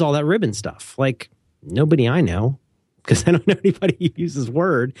uses all that ribbon stuff? Like nobody I know, because I don't know anybody who uses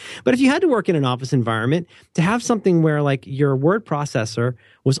Word. But if you had to work in an Office environment, to have something where like your word processor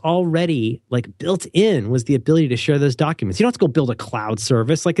was already like built in was the ability to share those documents. You don't have to go build a cloud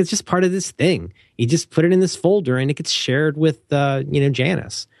service. Like it's just part of this thing. You just put it in this folder and it gets shared with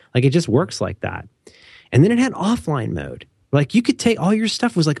Janus. Like it just works like that. And then it had offline mode. Like you could take all your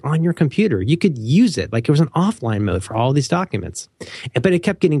stuff was like on your computer. You could use it. Like it was an offline mode for all these documents. But it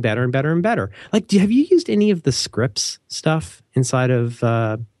kept getting better and better and better. Like, have you used any of the scripts stuff inside of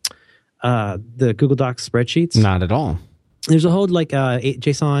the Google Docs spreadsheets? Not at all. There's a whole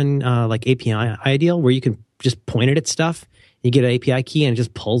JSON API ideal where you can just point it at stuff. You get an API key and it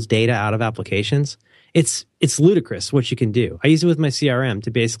just pulls data out of applications. It's ludicrous what you can do. I use it with my CRM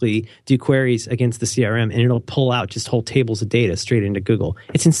to basically do queries against the CRM, and it'll pull out just whole tables of data straight into Google.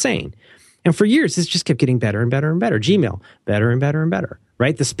 It's insane. And for years, this just kept getting better and better and better. Gmail, better and better and better.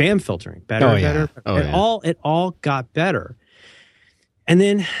 Right? The spam filtering, better and better. It all got better. And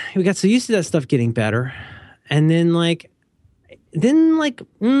then we got so used to that stuff getting better, and then the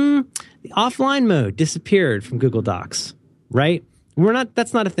offline mode disappeared from Google Docs. Right?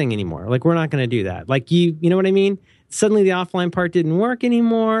 That's not a thing anymore. Like, we're not going to do that. Like, you know what I mean? Suddenly the offline part didn't work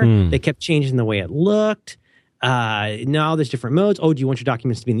anymore. They kept changing the way it looked. Now there's different modes. Oh, do you want your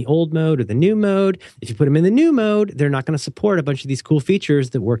documents to be in the old mode or the new mode? If you put them in the new mode, they're not going to support a bunch of these cool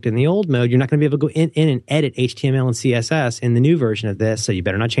features that worked in the old mode. You're not going to be able to go in and edit HTML and CSS in the new version of this, so you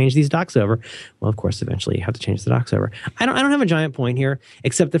better not change these docs over. Well, of course, eventually you have to change the docs over. I don't have a giant point here,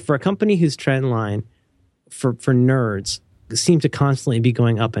 except that for a company whose trend line for nerds seemed to constantly be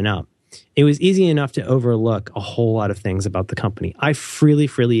going up and up, it was easy enough to overlook a whole lot of things about the company. I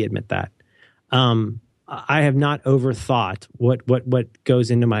freely admit that. I have not overthought what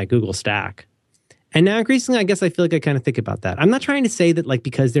goes into my Google stack. And now increasingly, I guess I feel like I kind of think about that. I'm not trying to say that like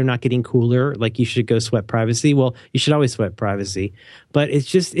because they're not getting cooler, like you should go sweat privacy. Well, you should always sweat privacy. But it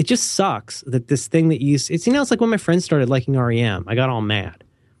just sucks that this thing that it's like when my friends started liking REM, I got all mad.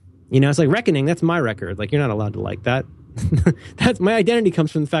 It's like Reckoning, that's my record. Like, you're not allowed to like that. That's my identity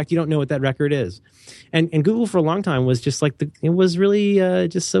comes from the fact you don't know what that record is. And Google for a long time was just like it was really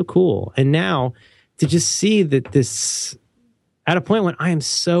just so cool. And now to just see that this at a point when I am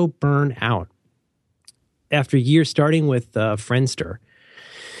so burned out after years starting with Friendster,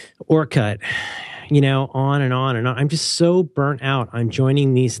 Orkut, on and on and on. I'm just so burnt out on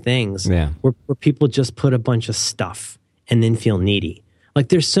joining these things where people just put a bunch of stuff and then feel needy. Like,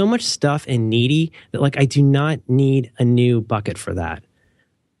 there's so much stuff and needy that, like, I do not need a new bucket for that.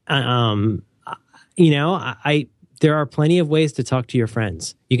 There are plenty of ways to talk to your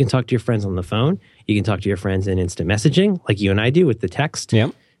friends. You can talk to your friends on the phone. You can talk to your friends in instant messaging, like you and I do with the text.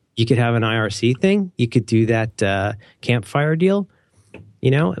 Yep. You could have an IRC thing. You could do that campfire deal,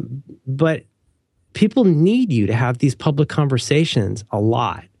 But people need you to have these public conversations a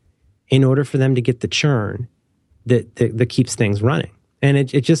lot in order for them to get the churn that keeps things running. And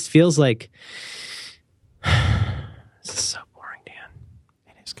it just feels like this is so boring, Dan.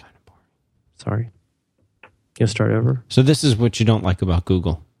 It is kind of boring. Sorry. You'll start over. So this is what you don't like about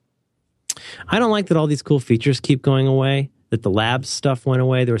Google. I don't like that all these cool features keep going away. that the labs stuff went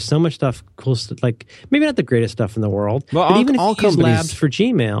away. There was so much stuff, cool stuff, like maybe not the greatest stuff in the world, Well, but all- even if all you use companies- labs for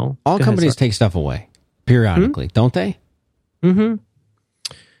Gmail, All Go ahead, companies sorry. take stuff away periodically, don't they?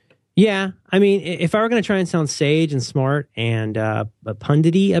 Yeah, I mean, if I were going to try and sound sage and smart and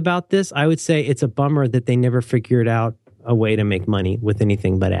pundity about this, I would say it's a bummer that they never figured out a way to make money with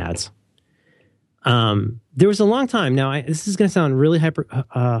anything but ads. There was a long time. Now, this is going to sound really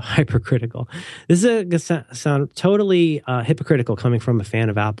hypercritical. This is going to sound totally hypocritical coming from a fan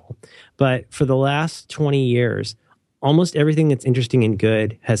of Apple. But for the last 20 years, almost everything that's interesting and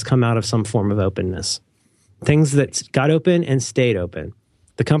good has come out of some form of openness. Things that got open and stayed open.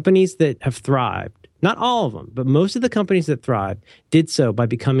 The companies that have thrived, not all of them, but most of the companies that thrived did so by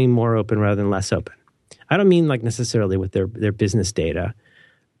becoming more open rather than less open. I don't mean like necessarily with their business data,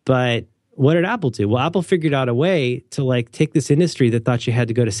 but what did Apple do? Well, Apple figured out a way to like take this industry that thought you had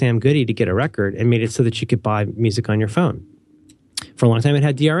to go to Sam Goody to get a record and made it so that you could buy music on your phone. For a long time, it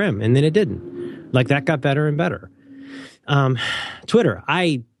had DRM, and then it didn't. Like that got better and better. Twitter,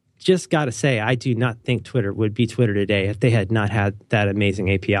 I just got to say, I do not think Twitter would be Twitter today if they had not had that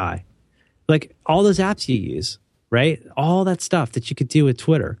amazing API. Like all those apps you use, right? All that stuff that you could do with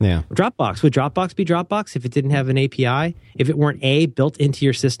Twitter. Yeah. Dropbox. Would Dropbox be Dropbox if it didn't have an API? If it weren't A, built into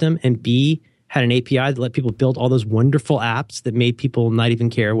your system, and B, had an API that let people build all those wonderful apps that made people not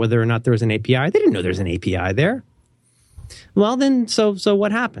even care whether or not there was an API? They didn't know there's an API there. Well, then, so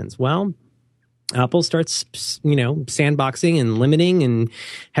what happens? Well, Apple starts, sandboxing and limiting and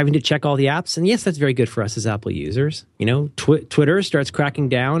having to check all the apps. And yes, that's very good for us as Apple users. Twitter starts cracking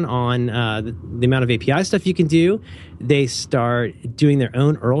down on the amount of API stuff you can do. They start doing their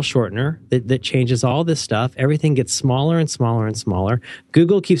own URL shortener that changes all this stuff. Everything gets smaller and smaller and smaller.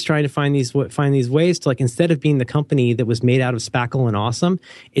 Google keeps trying to find these ways to, like, instead of being the company that was made out of spackle and awesome,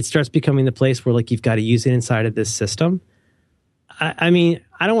 it starts becoming the place where, like, you've got to use it inside of this system. I mean,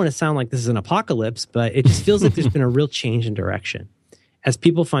 I don't want to sound like this is an apocalypse, but it just feels like there's been a real change in direction. As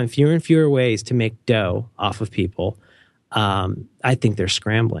people find fewer and fewer ways to make dough off of people, I think they're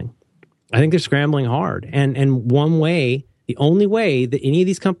scrambling. I think they're scrambling hard. And one way, the only way that any of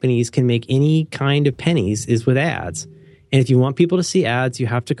these companies can make any kind of pennies is with ads. And if you want people to see ads, you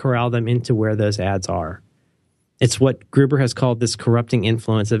have to corral them into where those ads are. It's what Gruber has called this corrupting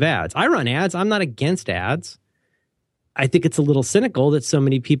influence of ads. I run ads. I'm not against ads. I think it's a little cynical that so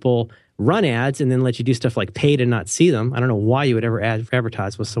many people run ads and then let you do stuff like pay to not see them. I don't know why you would ever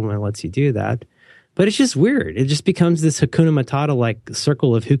advertise with someone that lets you do that. But it's just weird. It just becomes this Hakuna Matata like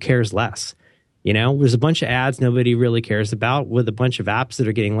circle of who cares less. There's a bunch of ads nobody really cares about with a bunch of apps that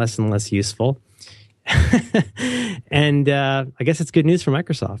are getting less and less useful. And I guess it's good news for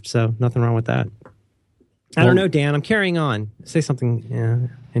Microsoft. So nothing wrong with that. I don't know, Dan. I'm carrying on. Say something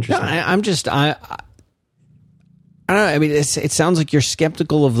interesting. No, I don't know. I mean, it sounds like you're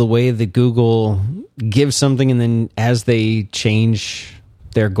skeptical of the way that Google gives something, and then as they change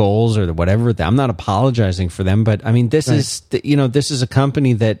their goals or whatever, I'm not apologizing for them, but I mean, this is a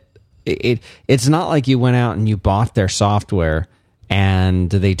company that it's not like you went out and you bought their software and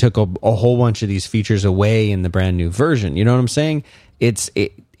they took a whole bunch of these features away in the brand new version. You know what I'm saying? It's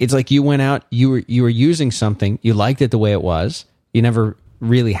like you went out, you were using something, you liked it the way it was, you never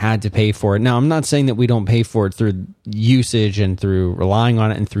really had to pay for it. Now, I'm not saying that we don't pay for it through usage and through relying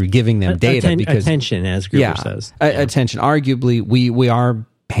on it and through giving them data. Because attention, as Gruber says. Attention. Arguably, we are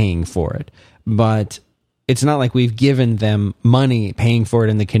paying for it. But it's not like we've given them money paying for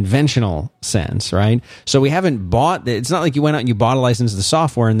it in the conventional sense, right? So we haven't bought... It's not like you went out and you bought a license of the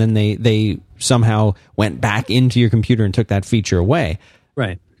software and then they somehow went back into your computer and took that feature away.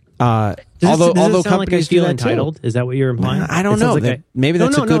 Right. Although companies like I feel feel entitled, is that what you're implying? I don't know. Maybe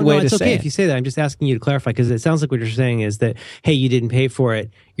that's a good way to it's say okay it. if you say that. I'm just asking you to clarify because it sounds like what you're saying is that, hey, you didn't pay for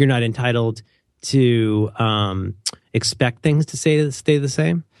it. You're not entitled to expect things to stay the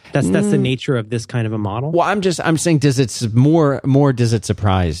same. That's the nature of this kind of a model. Well, I'm saying, does it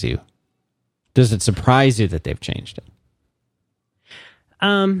surprise you? Does it surprise you that they've changed it?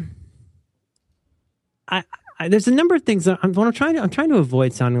 There's a number of things that I'm trying to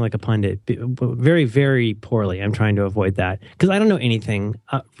avoid sounding like a pundit very, very poorly. I'm trying to avoid that because I don't know anything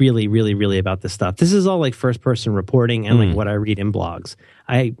really, really, really about this stuff. This is all like first person reporting and like what I read in blogs.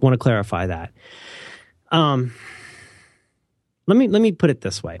 I want to clarify that. Let me put it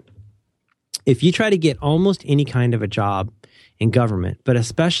this way. If you try to get almost any kind of a job in government, but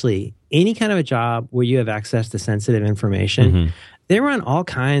especially any kind of a job where you have access to sensitive information, they run all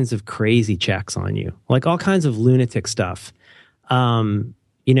kinds of crazy checks on you, like all kinds of lunatic stuff. We have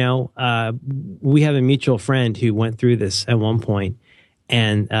a mutual friend who went through this at one point,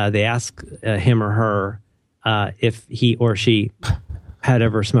 and they asked him or her, if he or she had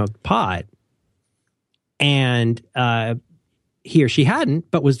ever smoked pot, and he or she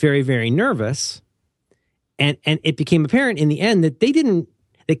hadn't, but was very, very nervous. And it became apparent in the end that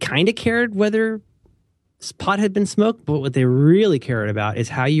they kind of cared whether pot had been smoked, but what they really cared about is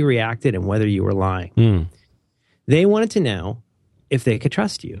how you reacted and whether you were lying. They wanted to know if they could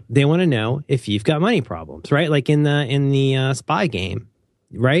trust you. They want to know if you've got money problems, right? Like in the spy game,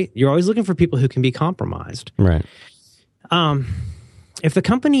 right? You're always looking for people who can be compromised. Right. If the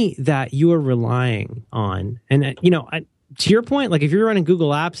company that you are relying on, and to your point, like if you're running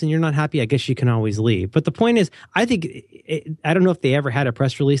Google Apps and you're not happy, I guess you can always leave. But the point is, I think, I don't know if they ever had a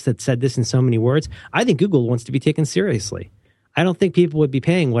press release that said this in so many words. I think Google wants to be taken seriously. I don't think people would be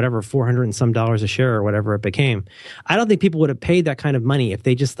paying whatever $400 and some a share or whatever it became. I don't think people would have paid that kind of money if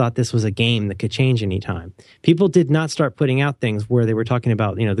they just thought this was a game that could change anytime. People did not start putting out things where they were talking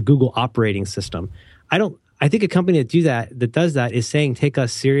about, the Google operating system. I think a company that does that is saying, take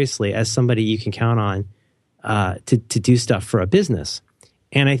us seriously as somebody you can count on to do stuff for a business.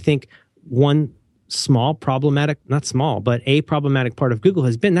 And I think one not small, but a problematic part of Google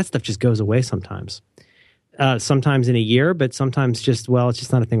has been that stuff just goes away sometimes. Sometimes in a year, but sometimes it's just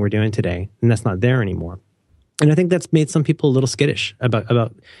not a thing we're doing today, and that's not there anymore. And I think that's made some people a little skittish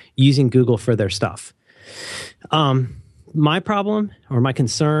about using Google for their stuff. My problem or my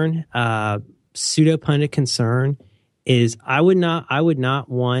concern, pseudo pundit concern, is I would not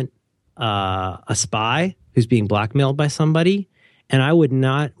want a spy who's being blackmailed by somebody, and I would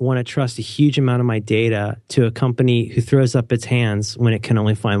not want to trust a huge amount of my data to a company who throws up its hands when it can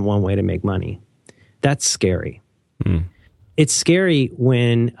only find one way to make money. That's scary. It's scary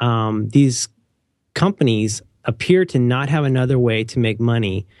when these companies appear to not have another way to make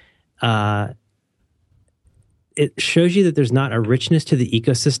money. It shows you that there's not a richness to the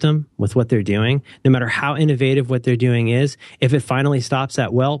ecosystem with what they're doing, no matter how innovative what they're doing is. If it finally stops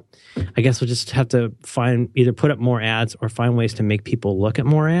at, well, I guess we'll just have to either put up more ads or find ways to make people look at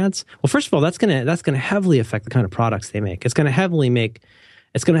more ads. Well, first of all, that's gonna heavily affect the kind of products they make. It's gonna heavily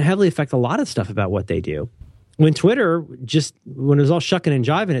affect a lot of stuff about what they do. When it was all shucking and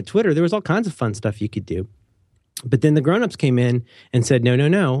jiving at Twitter, there was all kinds of fun stuff you could do. But then the grown-ups came in and said,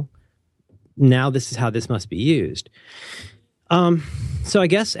 no. Now this is how this must be used. So I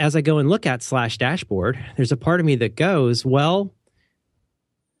guess as I go and look at /dashboard, there's a part of me that goes, well,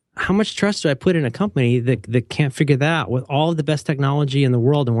 how much trust do I put in a company that can't figure that out with all of the best technology in the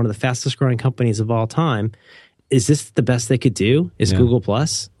world and one of the fastest growing companies of all time? Is this the best they could do? Is Google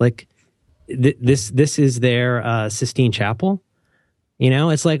Plus like this is their Sistine Chapel?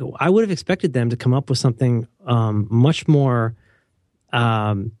 It's like I would have expected them to come up with something much more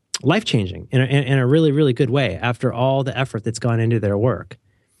life-changing in a really, really good way after all the effort that's gone into their work.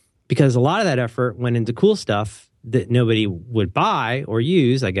 Because a lot of that effort went into cool stuff that nobody would buy or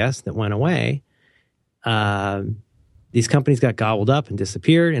use, I guess, that went away. These companies got gobbled up and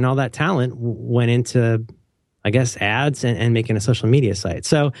disappeared, and all that talent went into, I guess, ads and making a social media site.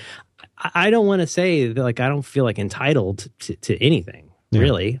 So I don't want to say that, I don't feel entitled to anything,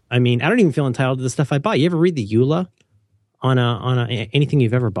 really. I mean, I don't even feel entitled to the stuff I buy. You ever read the EULA on anything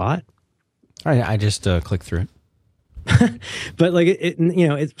you've ever bought? I just click through it. But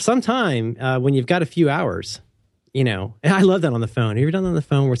it's sometime when you've got a few hours, and I love that on the phone. Have you ever done that on the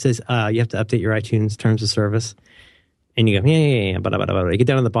phone where it says you have to update your iTunes terms of service? And you go, yeah, blah, blah, blah, blah. You get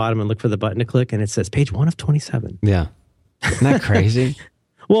down on the bottom and look for the button to click, and it says page 1 of 27. Yeah. Isn't that crazy?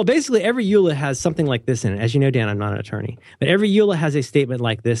 Well, basically, every EULA has something like this in it. As you know, Dan, I'm not an attorney, but every EULA has a statement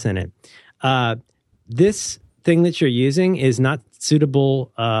like this in it. This thing that you're using is not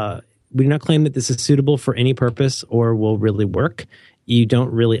suitable. We do not claim that this is suitable for any purpose or will really work. You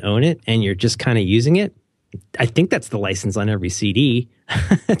don't really own it, and you're just kind of using it. I think that's the license on every CD.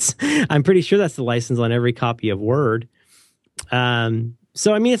 I'm pretty sure that's the license on every copy of Word.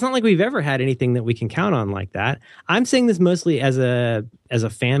 So, I mean, it's not like we've ever had anything that we can count on like that. I'm saying this mostly as a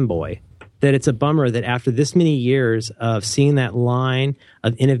fanboy, that it's a bummer that after this many years of seeing that line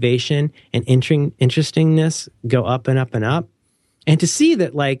of innovation and interestingness go up and up and up, and to see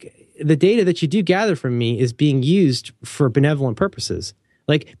that, the data that you do gather from me is being used for benevolent purposes.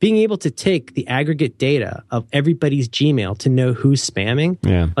 Like being able to take the aggregate data of everybody's Gmail to know who's spamming.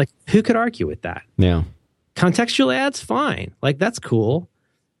 Yeah. Who could argue with that? Yeah. Contextual ads, fine. That's cool.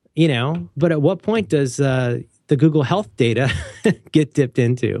 But at what point does the Google Health data get dipped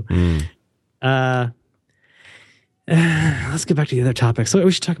into? Let's get back to the other topics. So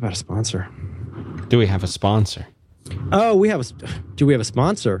we should talk about a sponsor. Do we have a sponsor? Oh, do we have a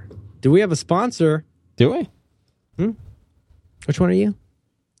sponsor? Do we have a sponsor? Do we? Which one are you?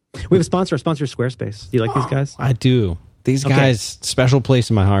 We have a sponsor. Our sponsor is Squarespace. Do you like these guys? I do. These guys, special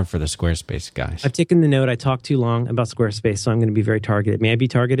place in my heart for the Squarespace guys. I've taken the note. I talked too long about Squarespace, so I'm going to be very targeted. May I be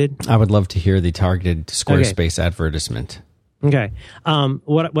targeted? I would love to hear the targeted Squarespace advertisement. Okay.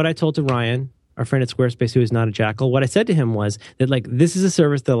 What I told to Ryan, our friend at Squarespace, who is not a jackal, what I said to him was that, like, this is a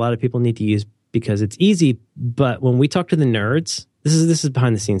service that a lot of people need to use because it's easy. But when we talk to the nerds, this is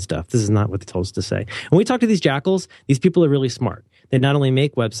behind the scenes stuff. This is not what they told us to say. When we talk to these jackals, these people are really smart. They not only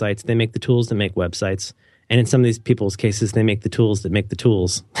make websites, they make the tools to make websites. And in some of these people's cases, they make the tools that make the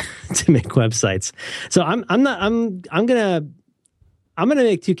tools to make websites. So I'm gonna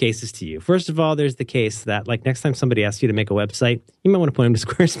make two cases to you. First of all, there's the case that, like, next time somebody asks you to make a website, you might want to point them to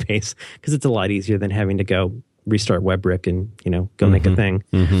Squarespace because it's a lot easier than having to go restart WebRick and, go make a thing.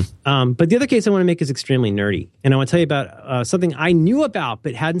 But the other case I want to make is extremely nerdy. And I want to tell you about something I knew about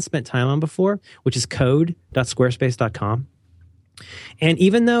but hadn't spent time on before, which is code.squarespace.com. And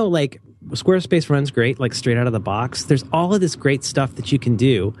even though, like, Squarespace runs great, like, straight out of the box, there's all of this great stuff that you can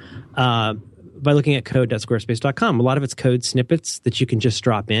do by looking at code.squarespace.com. A lot of it's code snippets that you can just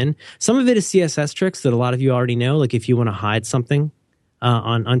drop in. Some of it is CSS tricks that a lot of you already know. Like, if you want to hide something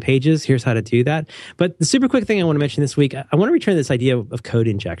on pages, here's how to do that. But the super quick thing I want to mention this week, I want to return to this idea of code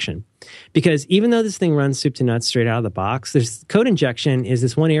injection. Because even though this thing runs soup to nuts straight out of the box, there's code injection is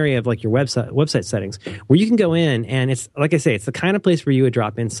this one area of, like, your website settings where you can go in, and it's, like I say, it's the kind of place where you would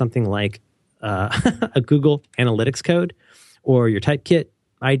drop in something like a Google Analytics code or your Typekit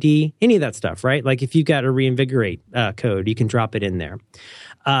ID, any of that stuff, right? Like, if you've got a Reinvigorate code, you can drop it in there.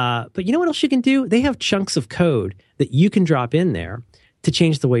 But you know what else you can do? They have chunks of code that you can drop in there to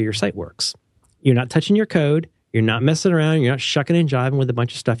change the way your site works. You're not touching your code. You're not messing around. You're not shucking and jiving with a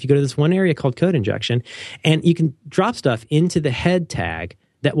bunch of stuff. You go to this one area called code injection, and you can drop stuff into the head tag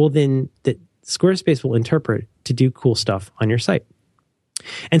that Squarespace will interpret to do cool stuff on your site.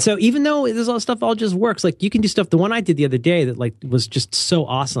 And so even though this all stuff all just works, like, you can do stuff. The one I did the other day that, like, was just so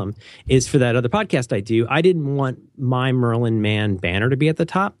awesome is for that other podcast I do. I didn't want my Merlin Man banner to be at the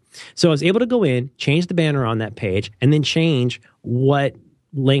top. So I was able to go in, change the banner on that page, and then change what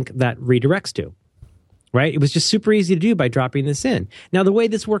link that redirects to. Right? It was just super easy to do by dropping this in. Now, the way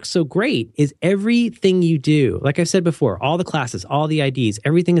this works so great is everything you do, like I said before, all the classes, all the IDs,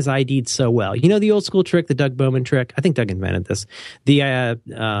 everything is ID'd so well. You know the old school trick, the Doug Bowman trick? I think Doug invented this. The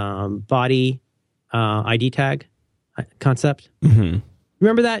body ID tag concept. Mm-hmm.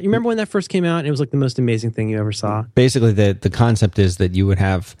 Remember that? You remember when that first came out and it was, like, the most amazing thing you ever saw? Basically, the concept is that you would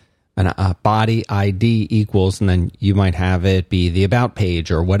have a body ID equals, and then you might have it be the about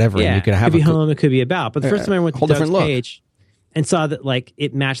page or whatever. Yeah, and you could have it could be home, it could be about. But the first time I went to Doug's page and saw that, like,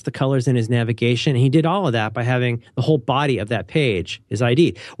 it matched the colors in his navigation, and he did all of that by having the whole body of that page is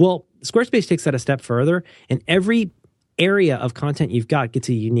ID. Well, Squarespace takes that a step further, and every area of content you've got gets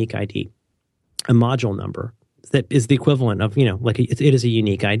a unique ID, a module number that is the equivalent of, like, it is a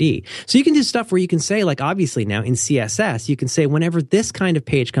unique ID. So you can do stuff where you can say, like, obviously now in CSS, you can say whenever this kind of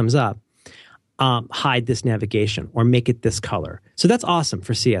page comes up, hide this navigation or make it this color. So that's awesome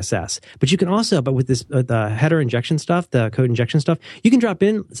for CSS. But you can also, but with this the header injection stuff, the code injection stuff, you can drop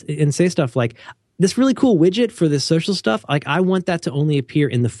in and say stuff like, this really cool widget for this social stuff, like, I want that to only appear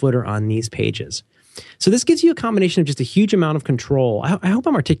in the footer on these pages. So this gives you a combination of just a huge amount of control. I hope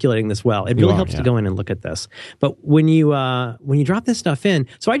I'm articulating this well. It really helps to go in and look at this. But when you drop this stuff in,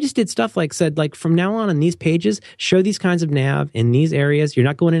 so I just did stuff like said, like, from now on these pages, show these kinds of nav in these areas. You're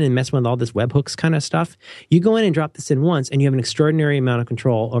not going in and messing with all this webhooks kind of stuff. You go in and drop this in once, and you have an extraordinary amount of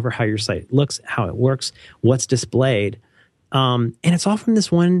control over how your site looks, how it works, what's displayed. And it's all from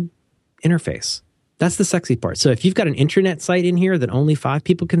this one interface. That's the sexy part. So if you've got an intranet site in here that only 5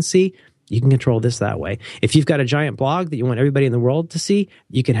 people can see, you can control this that way. If you've got a giant blog that you want everybody in the world to see,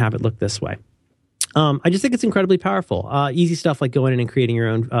 you can have it look this way. I just think it's incredibly powerful. Easy stuff like going in and creating your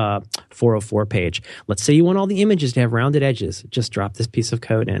own 404 page. Let's say you want all the images to have rounded edges. Just drop this piece of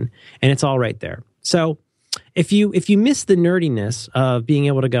code in, and it's all right there. So if you miss the nerdiness of being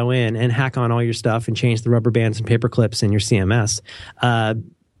able to go in and hack on all your stuff and change the rubber bands and paper clips in your CMS,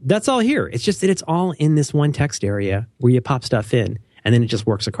 that's all here. It's just that it's all in this one text area where you pop stuff in, and then it just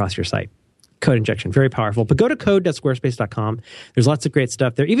works across your site. Code injection, very powerful. But go to code.squarespace.com. There's lots of great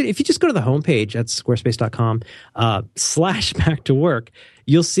stuff there. Even if you just go to the homepage at squarespace.com /back to work,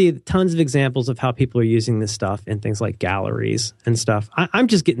 you'll see tons of examples of how people are using this stuff in things like galleries and stuff. I'm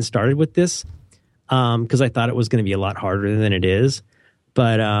just getting started with this because I thought it was going to be a lot harder than it is.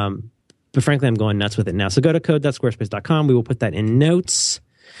 But frankly, I'm going nuts with it now. So go to code.squarespace.com. We will put that in notes.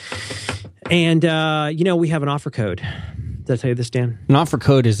 And, we have an offer code. Did I tell you this, Dan? An offer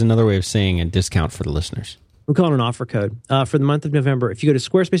code is another way of saying a discount for the listeners. We call it an offer code for the month of November. If you go to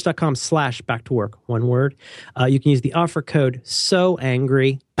squarespace.com/back-to-work, one word, you can use the offer code so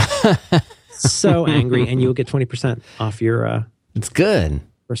angry, so angry, and you'll get 20% off your. It's good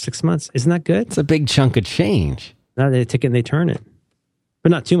for 6 months. Isn't that good? It's a big chunk of change. Now they take it and they turn it,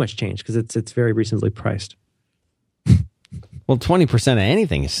 but not too much change because it's very reasonably priced. Well, 20% of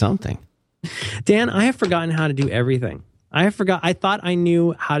anything is something. Dan, I have forgotten how to do everything. I thought I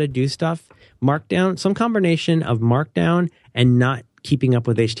knew how to do stuff. Markdown, some combination of Markdown and not keeping up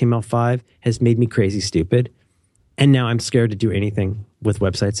with HTML5 has made me crazy stupid. And now I'm scared to do anything with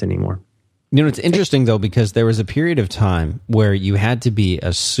websites anymore. You know, it's interesting, though, because there was a period of time where you had to be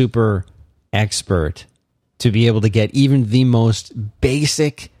a super expert to be able to get even the most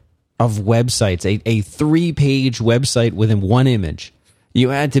basic of websites, a 3-page website within one image. You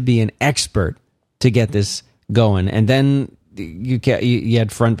had to be an expert to get this going. And then you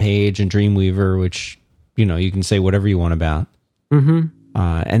had Front Page and Dreamweaver, which, you know, you can say whatever you want about. Mm-hmm.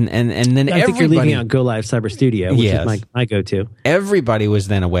 And then I think you're leaving out Go Live Cyber Studio, which is my go-to. Everybody was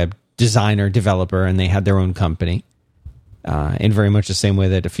then a web designer, developer, and they had their own company. In very much the same way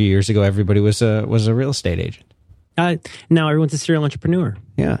that a few years ago, everybody was a real estate agent. Now everyone's a serial entrepreneur.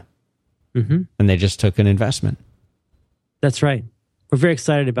 Yeah. Mm-hmm. And they just took an investment. That's right. We're very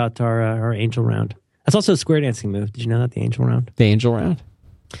excited about our angel round. That's also a Square Dancing move. Did you know that? The angel round? The angel round?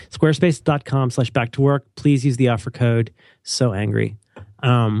 Squarespace.com/back-to-work. Please use the offer code so angry.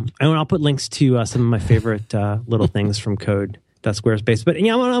 And I'll put links to some of my favorite little things from code.squarespace. But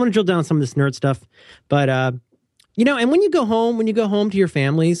yeah, I'm going to drill down some of this nerd stuff. But you know, and when you go home to your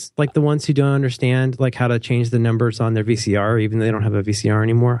families, like the ones who don't understand like how to change the numbers on their VCR, even though they don't have a VCR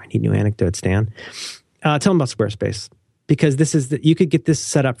anymore. I need new anecdotes, Dan. Tell them about Squarespace. Because you could get this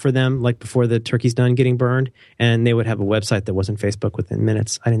set up for them like before the turkey's done getting burned, and they would have a website that wasn't Facebook within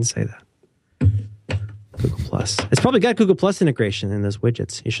minutes. I didn't say that. Google Plus. It's probably got Google Plus integration in those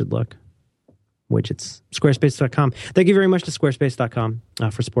widgets. You should look. Widgets. Squarespace.com. Thank you very much to Squarespace.com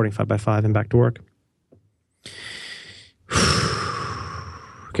for supporting 5x5 and Back to Work.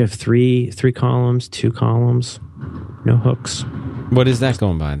 Okay, 3 columns, 2 columns, no hooks. What is that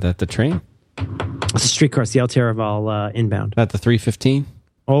going by? That the train? It's a streetcar. It's the Alteraval inbound. At the 315?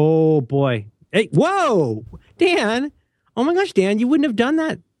 Oh, boy. Hey, whoa! Dan! Oh, my gosh, Dan, you wouldn't have done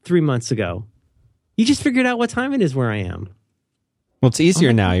that 3 months ago. You just figured out what time it is where I am. Well, it's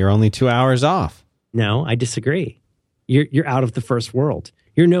easier now. You're only 2 hours off. No, I disagree. You're out of the first world.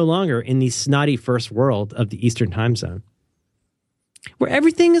 You're no longer in the snotty first world of the Eastern time zone, where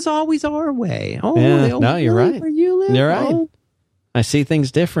everything is always our way. Oh, yeah, no, you're right. Where you live. You're right. I see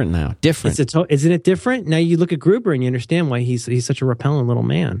things different now. Different. Isn't it different? Now you look at Gruber and you understand why he's such a repellent little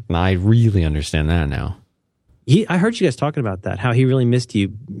man. I really understand that now. I heard you guys talking about that, how he really missed you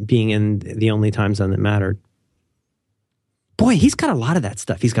being in the only time zone that mattered. Boy, he's got a lot of that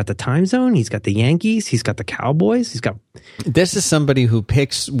stuff. He's got the time zone. He's got the Yankees. He's got the Cowboys. He's got... This is somebody who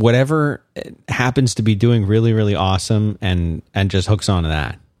picks whatever happens to be doing really, really awesome and just hooks onto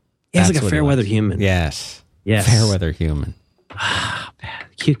that. Yeah, he's like a fair-weather human. Yes. Yes. Fair-weather human. Ah,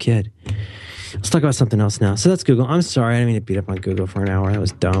 cute kid. Let's talk about something else now. So that's Google. I'm sorry, I didn't mean to beat up on Google for an hour. That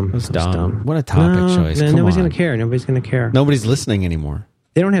was dumb. That was dumb. What a topic choice. Man, nobody's going to care. Nobody's going to care. Nobody's listening anymore.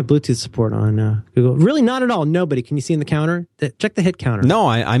 They don't have Bluetooth support on Google. Really, not at all. Nobody. Can you see in the counter? Check the hit counter. No,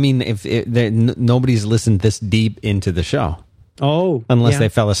 I mean, if nobody's listened this deep into the show. Oh, unless they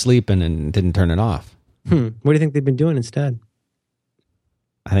fell asleep and didn't turn it off. What do you think they've been doing instead?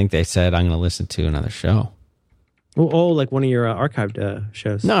 I think they said, I'm going to listen to another show. Oh, like one of your archived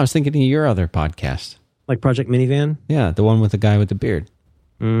shows. No, I was thinking of your other podcast. Like Project Minivan? Yeah, the one with the guy with the beard.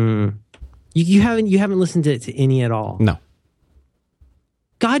 You haven't listened to any at all? No.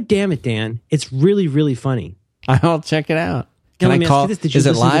 God damn it, Dan. It's really, really funny. I'll check it out. Can I call? Is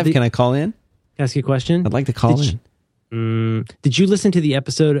it live? Can I call in? Can I ask you a question? I'd like to call in. Did you listen to the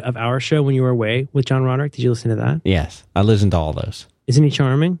episode of our show when you were away with John Roderick? Did you listen to that? Yes. I listened to all those. Isn't he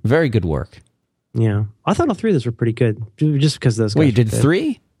charming? Very good work. Yeah. I thought all 3 of those were pretty good. Just because those guys. Wait, you did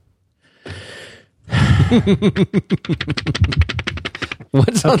 3?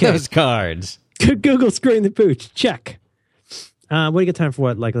 What's on those cards? Google screwing the pooch. Check. What do you get time for?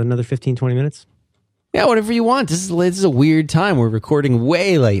 What, like another 15, 20 minutes? Yeah, whatever you want. This is a weird time. We're recording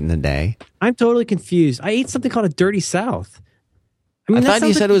way late in the day. I'm totally confused. I ate something called a Dirty South. I thought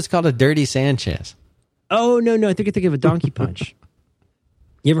you said it was called a Dirty Sanchez. Oh, no. I think you're thinking of a Donkey Punch.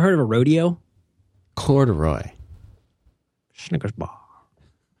 You ever heard of a rodeo? Corduroy. Snickers bar.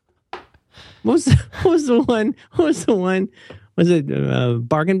 What was the one? Was it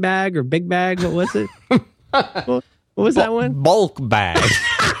bargain bag or big bag? What was it? What was that one? Bulk bag.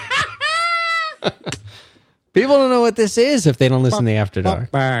 People don't know what this is if they don't listen to After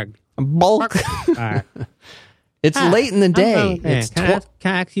Dark. Bag. Bulk. Bag. It's late in the day. Okay. It's Can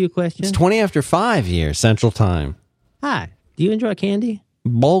I ask you a question? It's 20 after 5 here, Central Time. Hi. Do you enjoy candy?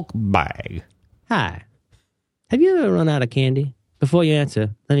 Bulk bag. Hi. Have you ever run out of candy? Before you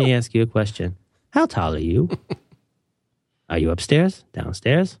answer, let me ask you a question. How tall are you? Are you upstairs?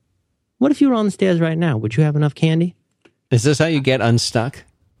 Downstairs? What if you were on the stairs right now? Would you have enough candy? Is this how you get unstuck?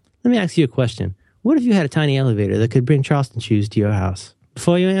 Let me ask you a question. What if you had a tiny elevator that could bring Charleston Chews to your house?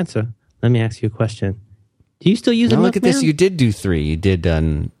 Before you answer, let me ask you a question. Do you still use Now them? look at this. You did do 3. You did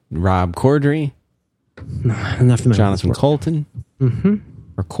Rob Corddry, Jonathan Colton,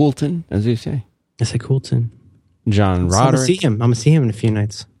 or Coulton, as you say. I say Coulton. John I'm Roderick. gonna see him. I'm gonna see him in a few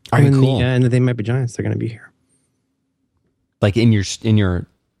nights. All right, cool. And They Might Be Giants. They're gonna be here. Like in your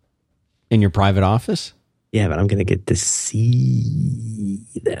private office? Yeah, but I'm gonna get to see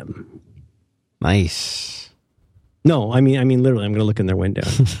them. Nice. No, I mean literally. I'm gonna look in their window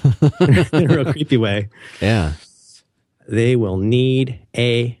in a real creepy way. Yeah. They will need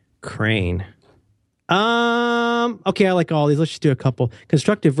a crane. Okay, I like all these. Let's just do a couple.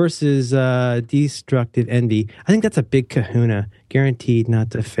 Constructive versus destructive envy. I think that's a big kahuna. Guaranteed not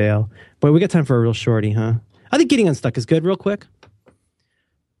to fail. Boy, we got time for a real shorty, huh? I think getting unstuck is good. Real quick.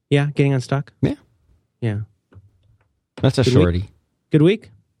 Yeah, getting unstuck. Yeah. Yeah. That's a Good shorty. Week? Good week.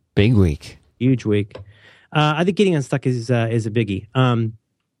 Big week. Huge week. I think getting unstuck is a biggie. And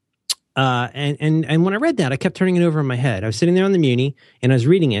when I read that, I kept turning it over in my head. I was sitting there on the Muni and I was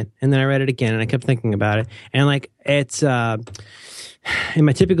reading it, and then I read it again and I kept thinking about it. And like it's in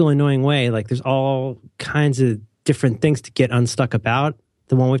my typical annoying way, like there's all kinds of different things to get unstuck about.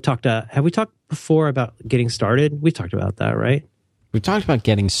 The one we've talked have we talked before about getting started? We've talked about that, right? We've talked about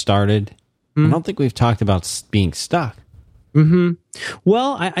getting started. I don't think we've talked about being stuck. Mm-hmm.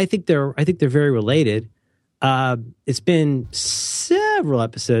 Well, I think they're very related. It's been several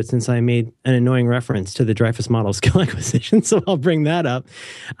episodes since I made an annoying reference to the Dreyfus model of skill acquisition, so I'll bring that up.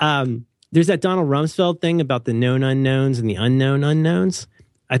 There's that Donald Rumsfeld thing about the known unknowns and the unknown unknowns.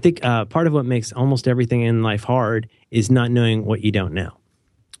 I think part of what makes almost everything in life hard is not knowing what you don't know.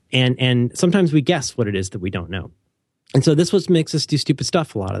 And sometimes we guess what it is that we don't know. And so this what makes us do stupid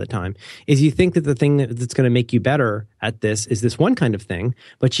stuff a lot of the time is you think that the thing that's going to make you better at this is this one kind of thing,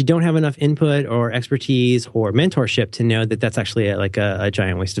 but you don't have enough input or expertise or mentorship to know that that's actually a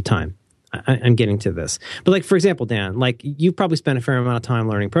giant waste of time. I'm getting to this. But like, for example, Dan, like you probably spent a fair amount of time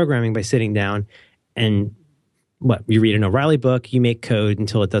learning programming by sitting down and you read an O'Reilly book, you make code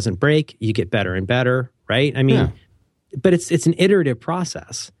until it doesn't break, you get better and better, right? I mean, but it's an iterative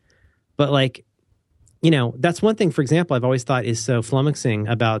process. But like, you know, that's one thing, for example, I've always thought is so flummoxing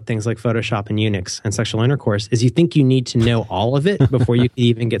about things like Photoshop and Unix and sexual intercourse is you think you need to know all of it before you can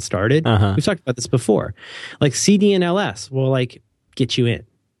even get started. We've talked about this before. Like CD and LS will like get you in.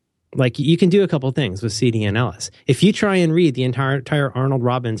 Like you can do a couple things with CD and LS. If you try and read the entire Arnold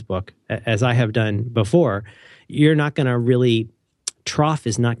Robbins book, as I have done before, you're not going to really, trough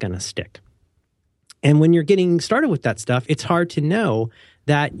is not going to stick. And when you're getting started with that stuff, it's hard to know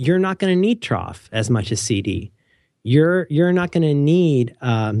that you're not going to need trough as much as CD. You're not going to need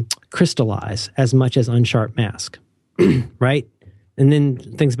crystallize as much as unsharp mask, right? And then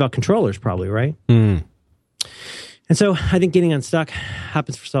things about controllers probably, right? And so I think getting unstuck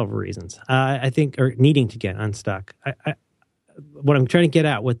happens for several reasons. I think, or needing to get unstuck. What I'm trying to get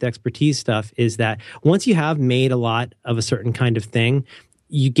at with the expertise stuff is that once you have made a lot of a certain kind of thing,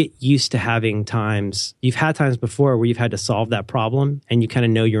 you get used to having times, you've had times before where you've had to solve that problem and you kind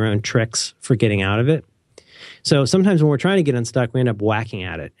of know your own tricks for getting out of it. So sometimes when we're trying to get unstuck, we end up whacking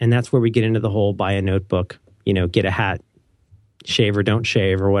at it. And that's where we get into the whole buy a notebook, you know, get a hat, shave or don't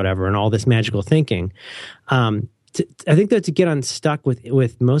shave or whatever, and all this magical thinking. I think that to get unstuck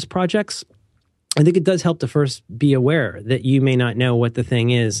with most projects, I think it does help to first be aware that you may not know what the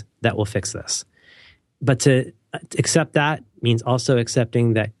thing is that will fix this. But to accept that means also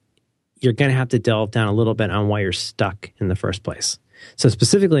accepting that you're going to have to delve down a little bit on why you're stuck in the first place. So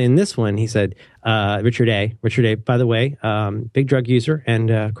specifically in this one, he said, Richard A., by the way, big drug user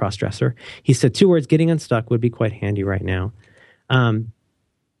and cross-dresser. He said 2 words, getting unstuck would be quite handy right now. I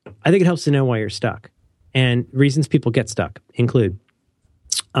think it helps to know why you're stuck. And reasons people get stuck include,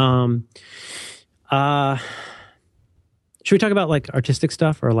 should we talk about like artistic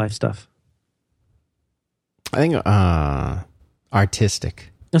stuff or life stuff? I think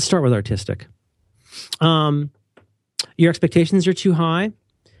artistic. Let's start with artistic. Your expectations are too high.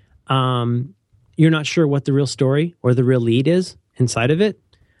 You're not sure what the real story or the real lead is inside of it.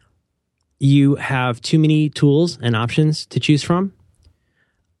 You have too many tools and options to choose from.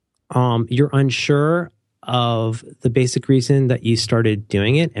 You're unsure of the basic reason that you started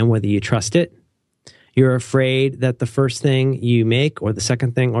doing it and whether you trust it. You're afraid that the first thing you make or the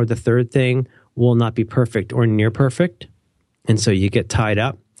second thing or the third thing will not be perfect or near perfect. And so you get tied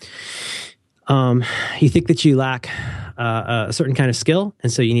up. You think that you lack a certain kind of skill.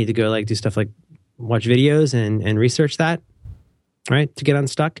 And so you need to go like do stuff like watch videos and research that, right, to get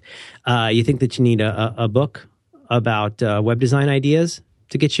unstuck. You think that you need a book about web design ideas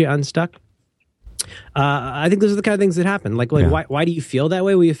to get you unstuck. I think those are the kind of things that happen. Like why do you feel that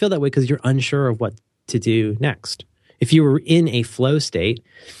way? Well, you feel that way because you're unsure of what to do next. If you were in a flow state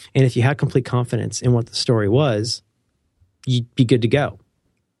and if you had complete confidence in what the story was, you'd be good to go.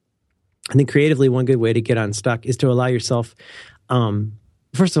 I think creatively, one good way to get unstuck is to allow yourself,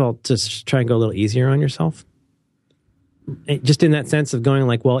 first of all, to try and go a little easier on yourself. Just in that sense of going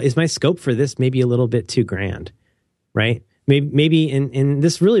like, well, is my scope for this maybe a little bit too grand, right? Maybe and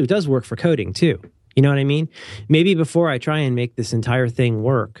this really does work for coding too. You know what I mean? Maybe before I try and make this entire thing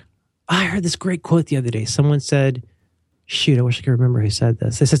work, I heard this great quote the other day. Someone said, shoot, I wish I could remember who said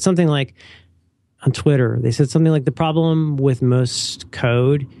this. They said something like, on Twitter, they said something like the problem with most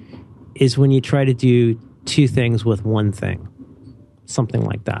code is when you try to do two things with one thing. Something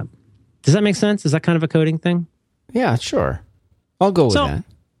like that. Does that make sense? Is that kind of a coding thing? Yeah, sure. I'll go with that.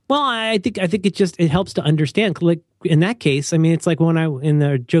 Well, I think it helps to understand. Like in that case, I mean, it's like when in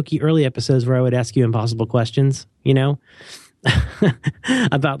the jokey early episodes where I would ask you impossible questions, you know,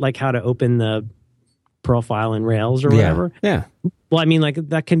 about like how to open the profile in Rails or whatever. Yeah. Well, I mean, like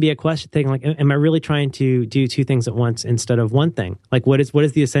that can be a question thing. Like, am I really trying to do two things at once instead of one thing? Like, what is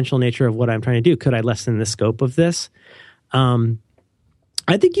the essential nature of what I'm trying to do? Could I lessen the scope of this?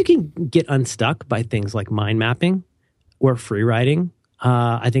 I think you can get unstuck by things like mind mapping or free writing.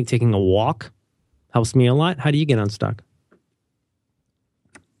 I think taking a walk helps me a lot. How do you get unstuck?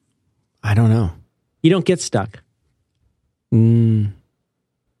 I don't know. You don't get stuck. We've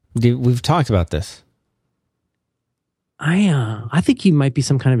talked about this. I think you might be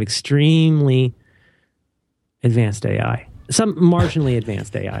some kind of extremely advanced AI. Some marginally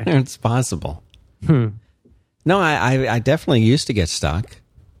advanced AI. It's possible. No, I definitely used to get stuck.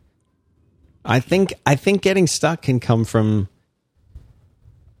 I think getting stuck can come from,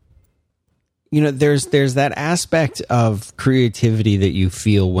 you know, there's that aspect of creativity that you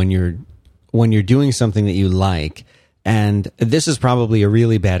feel when you're doing something that you like. And this is probably a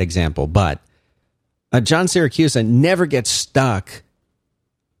really bad example, but John Siracusa never gets stuck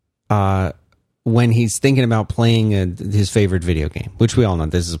when he's thinking about playing his favorite video game, which we all know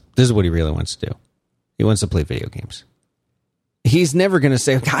this is what he really wants to do. He wants to play video games. He's never going to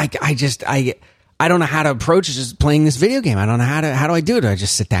say, I don't know how to approach just playing this video game. I don't know how do I do it? Do I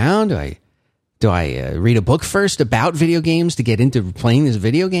just sit down? Do I read a book first about video games to get into playing this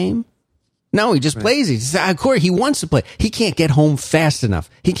video game? No, he just plays. Of course, he wants to play. He can't get home fast enough.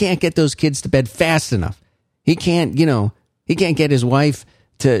 He can't get those kids to bed fast enough. He can't get his wife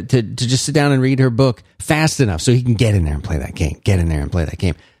to just sit down and read her book fast enough so he can get in there and play that game.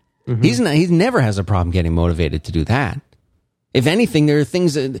 Mm-hmm. He never has a problem getting motivated to do that. If anything, there are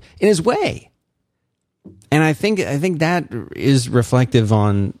things in his way. And I think that is reflective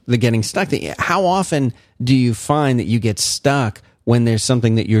on the getting stuck. How often do you find that you get stuck when there's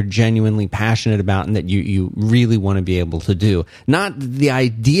something that you're genuinely passionate about and that you really want to be able to do? Not the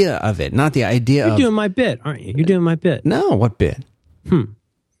idea of it, not the idea You're doing my bit, aren't you? You're doing my bit. No, what bit?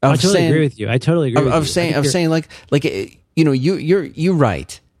 I totally agree with you. I totally agree with you. Of saying like you know, you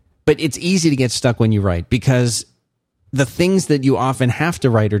write, but it's easy to get stuck when you write because the things that you often have to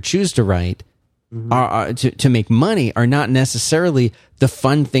write or choose to write are to make money are not necessarily the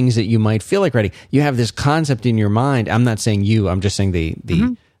fun things that you might feel like writing. You have this concept in your mind. I'm not saying you. I'm just saying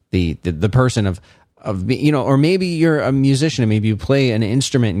the person of you know, or maybe you're a musician and maybe you play an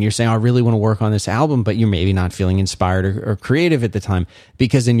instrument and you're saying, I really want to work on this album, but you're maybe not feeling inspired or creative at the time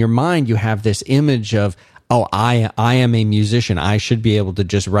because in your mind you have this image of, oh, I am a musician. I should be able to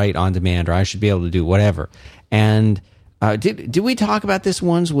just write on demand or I should be able to do whatever. And did we talk about this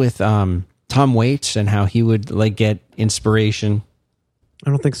once with Tom Waits and how he would like get inspiration?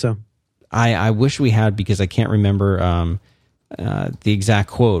 I don't think so. I wish we had because I can't remember the exact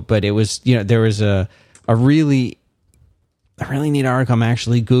quote, but it was, you know, there was a really neat article. I'm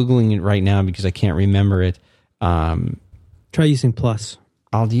actually Googling it right now because I can't remember it. Try using plus.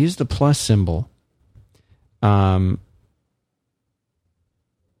 I'll use the plus symbol. Hold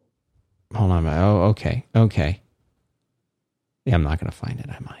on. Oh, okay. Yeah, I'm not going to find it.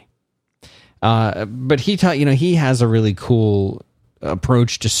 I might. But he has a really cool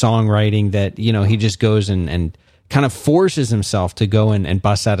approach to songwriting that, you know, he just goes and kind of forces himself to go and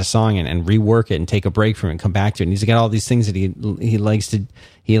bust out a song and rework it and take a break from it and come back to it. And he's got all these things that he likes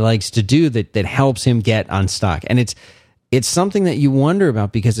to do that helps him get unstuck. And it's something that you wonder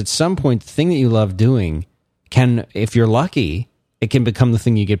about, because at some point the thing that you love doing can, if you're lucky, it can become the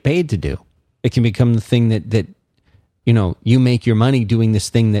thing you get paid to do. It can become the thing that you make your money doing this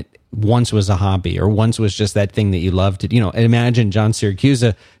thing that once was a hobby or once was just that thing that you loved to, imagine John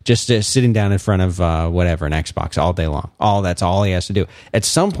Siracusa just sitting down in front of an Xbox all day long. That's all he has to do. At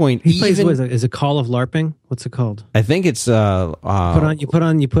some point, he plays, is it Call of LARPing? What's it called? I think it's you put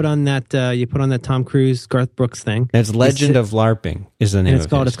on that Tom Cruise, Garth Brooks thing. It's Legend of LARPing is the name. It's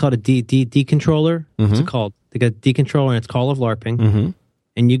called a D controller. What's it called? They got D controller, and it's Call of LARPing. Mm-hmm.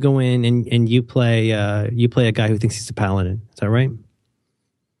 And you go in and you play a guy who thinks he's a paladin. Is that right?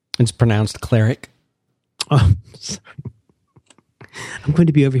 It's pronounced cleric. Oh, sorry. I'm going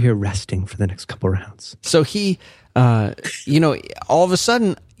to be over here resting for the next couple rounds. So he, all of a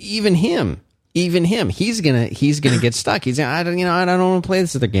sudden, even him, he's gonna get stuck. He's I don't want to play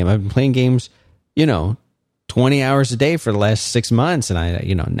this other game. I've been playing games, 20 hours a day for the last 6 months,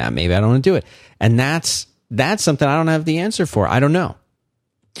 and now maybe I don't want to do it. And that's something I don't have the answer for. I don't know.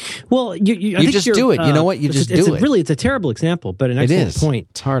 Well, you just do it. You know what? You just do it. Really, it's a terrible example, but an excellent point.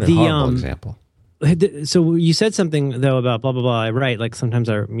 It's hard, a horrible example. So you said something though about blah blah blah. I write like sometimes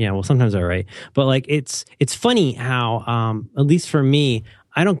sometimes I write, but like it's funny how at least for me,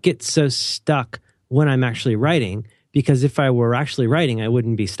 I don't get so stuck when I'm actually writing, because if I were actually writing, I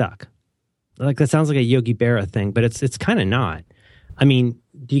wouldn't be stuck. Like that sounds like a Yogi Berra thing, but it's kind of not. I mean,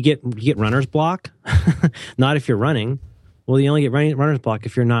 do you get runner's block? Not if you're running. Well, you only get runner's block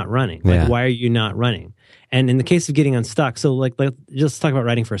if you're not running. Like, why are you not running? And in the case of getting unstuck, so like just talk about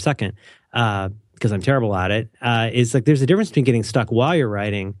writing for a second, because I'm terrible at it. Is like there's a difference between getting stuck while you're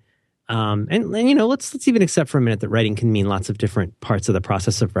writing, and let's even accept for a minute that writing can mean lots of different parts of the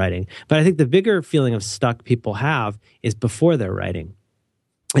process of writing. But I think the bigger feeling of stuck people have is before they're writing,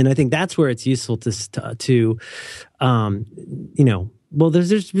 and I think that's where it's useful to well, there's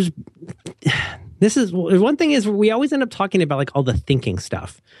this is one thing is we always end up talking about like all the thinking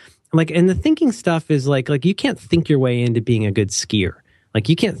stuff. Like, and the thinking stuff is like you can't think your way into being a good skier. Like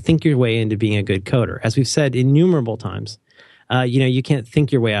you can't think your way into being a good coder. As we've said innumerable times, you can't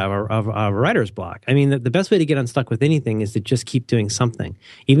think your way out of a writer's block. I mean, the best way to get unstuck with anything is to just keep doing something,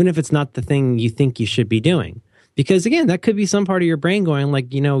 even if it's not the thing you think you should be doing. Because again, that could be some part of your brain going like,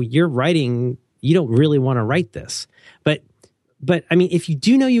 you're writing, you don't really want to write this. But I mean, if you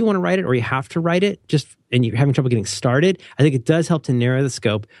do know you want to write it or you have to write it, and you're having trouble getting started, I think it does help to narrow the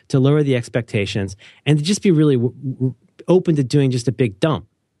scope, to lower the expectations, and to just be really open to doing just a big dump.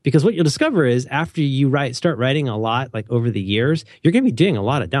 Because what you'll discover is after you start writing a lot, like over the years, you're going to be doing a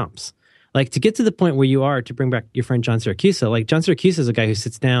lot of dumps. Like to get to the point where you are, to bring back your friend John Siracusa, like John Siracusa is a guy who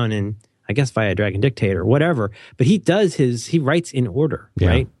sits down and I guess via Dragon Dictator or whatever, but he writes in order,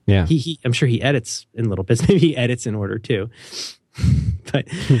 right? Yeah. I'm sure he edits in little bits. Maybe he edits in order too.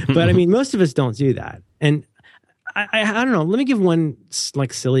 but I mean, most of us don't do that. And I don't know. Let me give one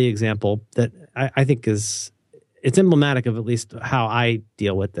like silly example that I think it's emblematic of at least how I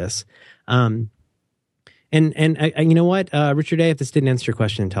deal with this. And you know what, Richard A., if this didn't answer your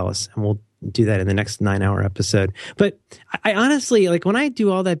question, tell us, and we'll do that in the next 9-hour episode. But I honestly, like when I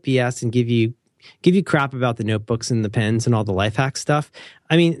do all that BS and give you crap about the notebooks and the pens and all the life hack stuff,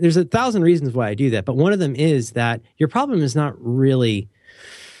 I mean, there's 1,000 reasons why I do that. But one of them is that your problem is not really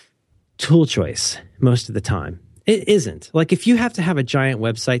tool choice most of the time. It isn't. Like if you have to have a giant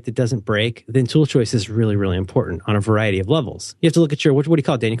website that doesn't break, then tool choice is really, really important on a variety of levels. You have to look at what do you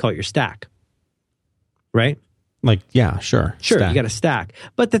call it, Dan? You call it your stack, right? Like, yeah, sure. Stack. You got a stack.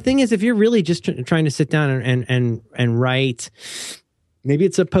 But the thing is, if you're really just trying to sit down and write, maybe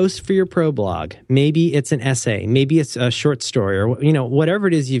it's a post for your pro blog, maybe it's an essay, maybe it's a short story, or whatever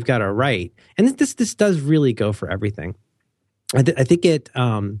it is you've got to write. And this does really go for everything. I think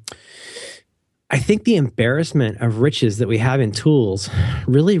the embarrassment of riches that we have in tools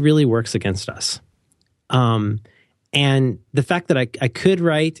really, really works against us. And the fact that I could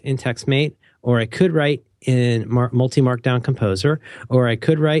write in TextMate, or I could write in Multi-Markdown Composer, or I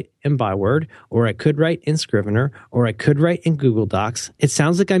could write in Byword, or I could write in Scrivener, or I could write in Google Docs. It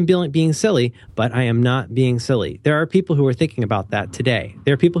sounds like I'm being silly, but I am not being silly. There are people who are thinking about that today.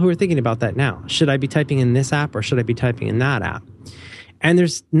 There are people who are thinking about that now. Should I be typing in this app or should I be typing in that app? And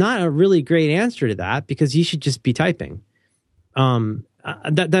there's not a really great answer to that, because you should just be typing.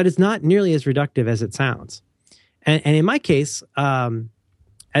 That is not nearly as reductive as it sounds. And in my case,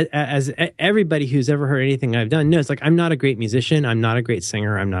 as everybody who's ever heard anything I've done knows, like I'm not a great musician, I'm not a great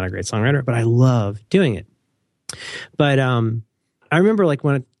singer, I'm not a great songwriter, but I love doing it. But I remember like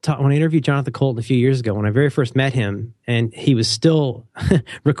when I interviewed Jonathan Colton a few years ago, when I very first met him, and he was still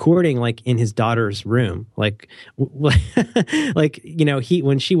recording like in his daughter's room, like when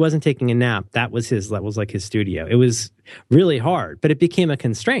she wasn't taking a nap, that was like his studio. It was really hard, but it became a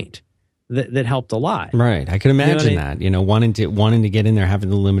constraint that helped a lot. Right. I can imagine that, wanting to get in there, having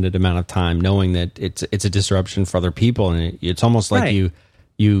the limited amount of time, knowing that it's a disruption for other people. And it's almost like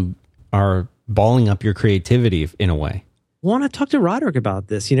you are balling up your creativity in a way. Well, I want to talk to Roderick about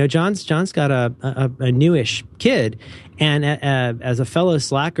this. John's got a newish kid, and as a fellow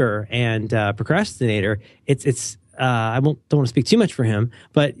slacker and procrastinator, it's I don't want to speak too much for him,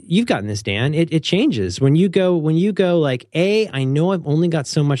 but you've gotten this, Dan. It changes when you go like, A, I know I've only got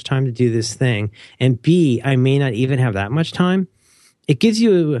so much time to do this thing, and B, I may not even have that much time. It gives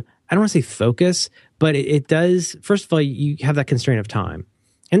you, I don't want to say focus, but it does. First of all, you have that constraint of time.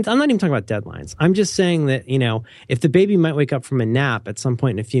 And I'm not even talking about deadlines. I'm just saying that, if the baby might wake up from a nap at some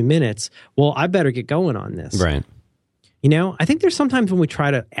point in a few minutes, well, I better get going on this. Right. I think there's sometimes when we try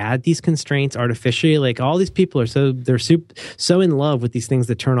to add these constraints artificially, like all these people are so in love with these things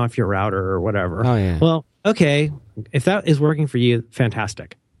that turn off your router or whatever. Oh, yeah. Well, okay, if that is working for you,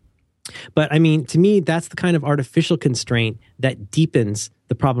 fantastic. But I mean, to me, that's the kind of artificial constraint that deepens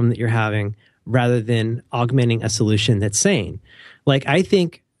the problem that you're having rather than augmenting a solution that's sane. Like, I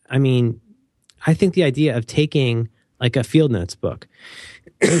think the idea of taking like a field notes book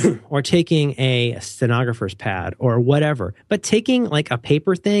or taking a stenographer's pad or whatever, but taking like a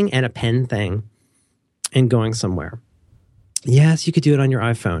paper thing and a pen thing and going somewhere. Yes, you could do it on your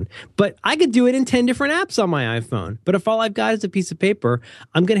iPhone, but I could do it in 10 different apps on my iPhone. But if all I've got is a piece of paper,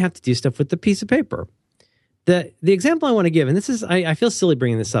 I'm going to have to do stuff with the piece of paper. The example I want to give, and this is, I feel silly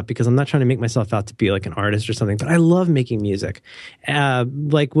bringing this up because I'm not trying to make myself out to be like an artist or something, but I love making music.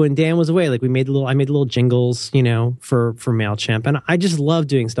 Like when Dan was away, like I made little jingles, for MailChimp, and I just love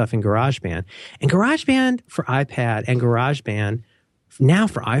doing stuff in GarageBand. And GarageBand for iPad and GarageBand now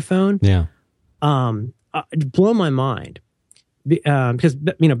for iPhone, blow my mind. Because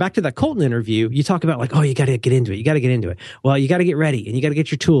back to that Colton interview, you talk about like, oh, you got to get into it. Well, you got to get ready and you got to get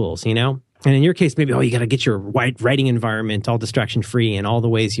your tools, And in your case, maybe, you got to get your writing environment all distraction free and all the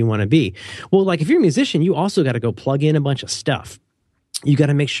ways you want to be. Well, like if you're a musician, you also got to go plug in a bunch of stuff. You got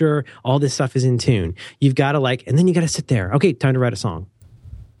to make sure all this stuff is in tune. You've got to and then you got to sit there. Okay, time to write a song.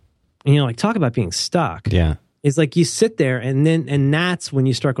 And talk about being stuck. Yeah. It's like you sit there and that's when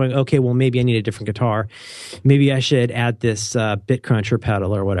you start going, okay, well, maybe I need a different guitar. Maybe I should add this Bitcruncher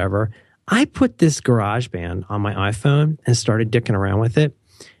pedal or whatever. I put this GarageBand on my iPhone and started dicking around with it.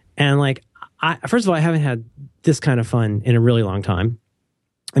 And first of all, I haven't had this kind of fun in a really long time.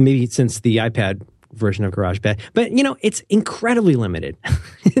 And maybe since the iPad version of GarageBand. But, it's incredibly limited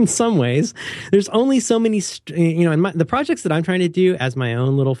in some ways. There's only so many, and the projects that I'm trying to do as my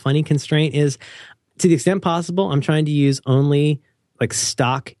own little funny constraint is, to the extent possible, I'm trying to use only like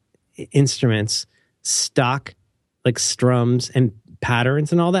stock instruments, stock like strums and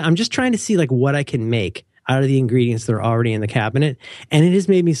patterns and all that. I'm just trying to see like what I can make out of the ingredients that are already in the cabinet. And it has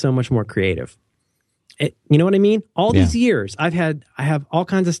made me so much more creative. You know what I mean? All these years, I have all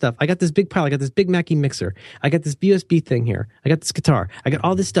kinds of stuff. I got this big pile. I got this big Mackie mixer. I got this USB thing here. I got this guitar. I got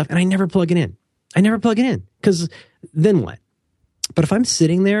all this stuff, and I never plug it in. Because then what? But if I'm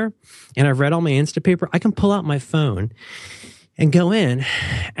sitting there and I've read all my Instapaper, I can pull out my phone and go in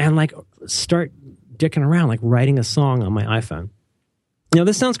and like start dicking around, like writing a song on my iPhone.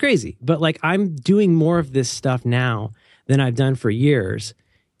 This sounds crazy, but like I'm doing more of this stuff now than I've done for years,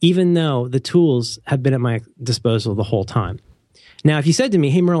 even though the tools have been at my disposal the whole time. Now, if you said to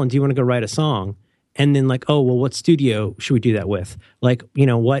me, hey, Merlin, do you want to go write a song? And then like, oh, well, what studio should we do that with? Like,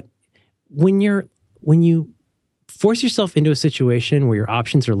 what, when you force yourself into a situation where your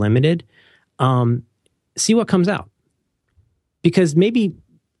options are limited, see what comes out. Because maybe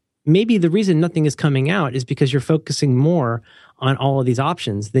the reason nothing is coming out is because you're focusing more on all of these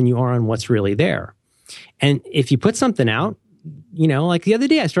options than you are on what's really there. And if you put something out, like the other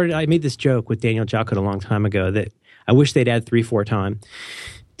day I made this joke with Daniel Jalkut a long time ago that I wish they'd add 3/4 time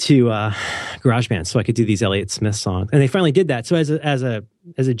to GarageBand so I could do these Elliott Smith songs. And they finally did that. So as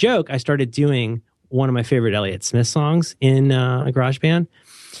a joke, I started doing one of my favorite Elliott Smith songs in GarageBand.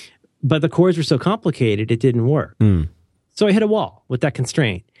 But the chords were so complicated, it didn't work. So I hit a wall with that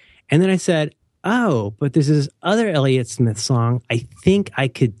constraint. And then I said, oh, but there's this other Elliott Smith song I think I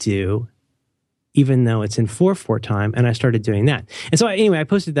could do, even though it's in 4/4 time. And I started doing that. And so anyway, I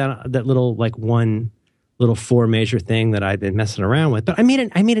posted that little like one little 4 measure thing that I'd been messing around with. But I made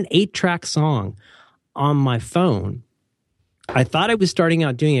an 8-track song on my phone. I thought I was starting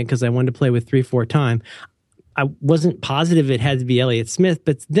out doing it because I wanted to play with 3/4 time. I wasn't positive it had to be Elliott Smith,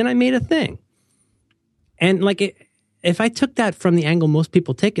 but then I made a thing. And like, if I took that from the angle most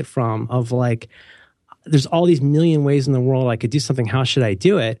people take it from, of like, there's all these million ways in the world I could do something, how should I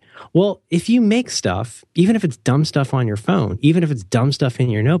do it? Well, if you make stuff, even if it's dumb stuff on your phone, even if it's dumb stuff in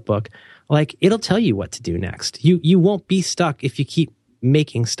your notebook, like, it'll tell you what to do next. You won't be stuck if you keep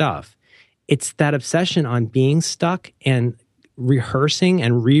making stuff. It's that obsession on being stuck and rehearsing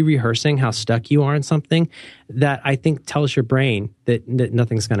and re-rehearsing how stuck you are in something that I think tells your brain that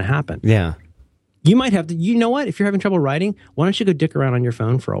nothing's going to happen. Yeah. You might have to, you know what? If you're having trouble writing, why don't you go dick around on your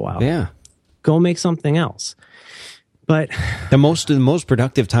phone for a while? Yeah. Go make something else. But the most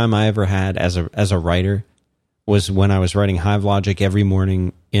productive time I ever had as a writer was when I was writing Hive Logic every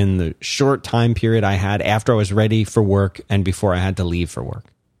morning in the short time period I had after I was ready for work and before I had to leave for work.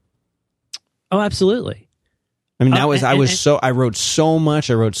 Oh, absolutely. I mean, I wrote so much.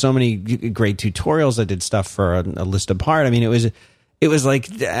 I wrote so many great tutorials. I did stuff for a list apart. I mean, it was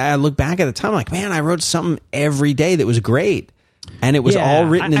like, I look back at the time, like, man, I wrote something every day that was great. And it was all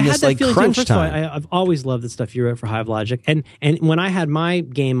written in this like crunch time. I've always loved the stuff you wrote for Hive Logic. And when I had my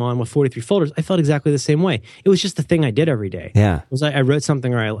game on with 43 folders, I felt exactly the same way. It was just the thing I did every day. Yeah. It was I wrote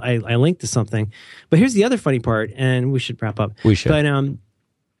something, or I linked to something. But here's the other funny part, and we should wrap up. We should.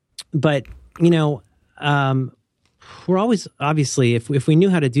 But you know, we're always, obviously, if we knew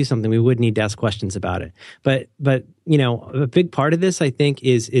how to do something, we would need to ask questions about it. But you know, a big part of this, I think,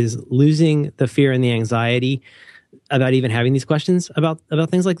 is losing the fear and the anxiety about even having these questions about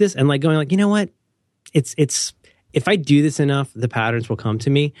things like this, and like going like, you know what, it's if I do this enough, the patterns will come to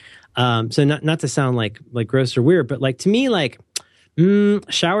me. So not to sound like gross or weird, but like, to me, like,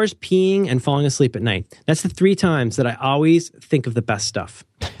 showers, peeing, and falling asleep at night. That's the 3 times that I always think of the best stuff.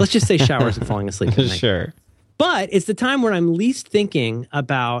 Let's just say showers and falling asleep at night. Sure. But it's the time where I'm least thinking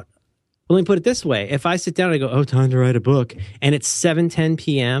about, well, let me put it this way. If I sit down and I go, oh, time to write a book, and it's 7:10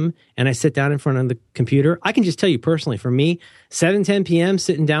 p.m. and I sit down in front of the computer, I can just tell you personally, for me, 7:10 p.m.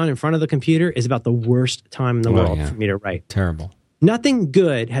 sitting down in front of the computer is about the worst time in the world for me to write. Terrible. Nothing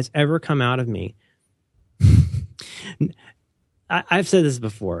good has ever come out of me. I've said this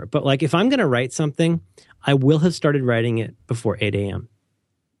before, but like, if I'm going to write something, I will have started writing it before 8 a.m.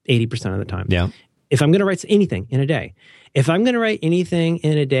 80% of the time. Yeah. If I'm going to write anything in a day,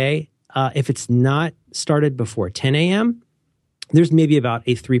 if it's not started before 10 a.m., there's maybe about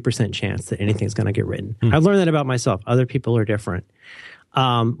a 3% chance that anything's going to get written. I've learned that about myself. Other people are different.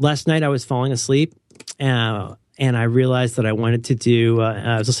 Last night I was falling asleep, and I realized that I wanted to do,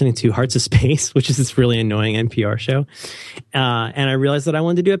 I was listening to Hearts of Space, which is this really annoying NPR show. And I realized that I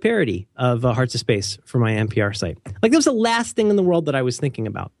wanted to do a parody of Hearts of Space for my NPR site. Like, that was the last thing in the world that I was thinking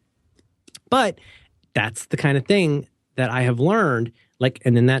about. But that's the kind of thing that I have learned, like,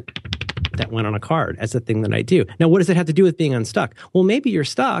 and then that went on a card as a thing that I do. Now, what does it have to do with being unstuck? Well, maybe you're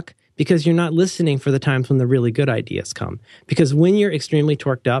stuck because you're not listening for the times when the really good ideas come. Because when you're extremely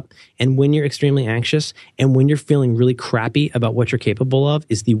torqued up, and when you're extremely anxious, and when you're feeling really crappy about what you're capable of,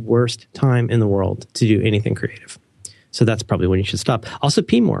 is the worst time in the world to do anything creative. So that's probably when you should stop. Also,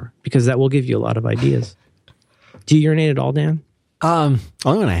 pee more, because that will give you a lot of ideas. Do you urinate at all, Dan? Only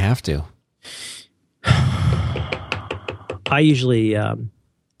when I have to. I usually have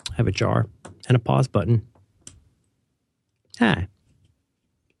a jar and a pause button. Hi.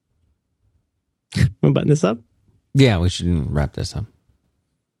 Want to button this up? Yeah, we should wrap this up.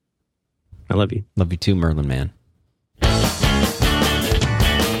 I love you. Love you too, Merlin Man.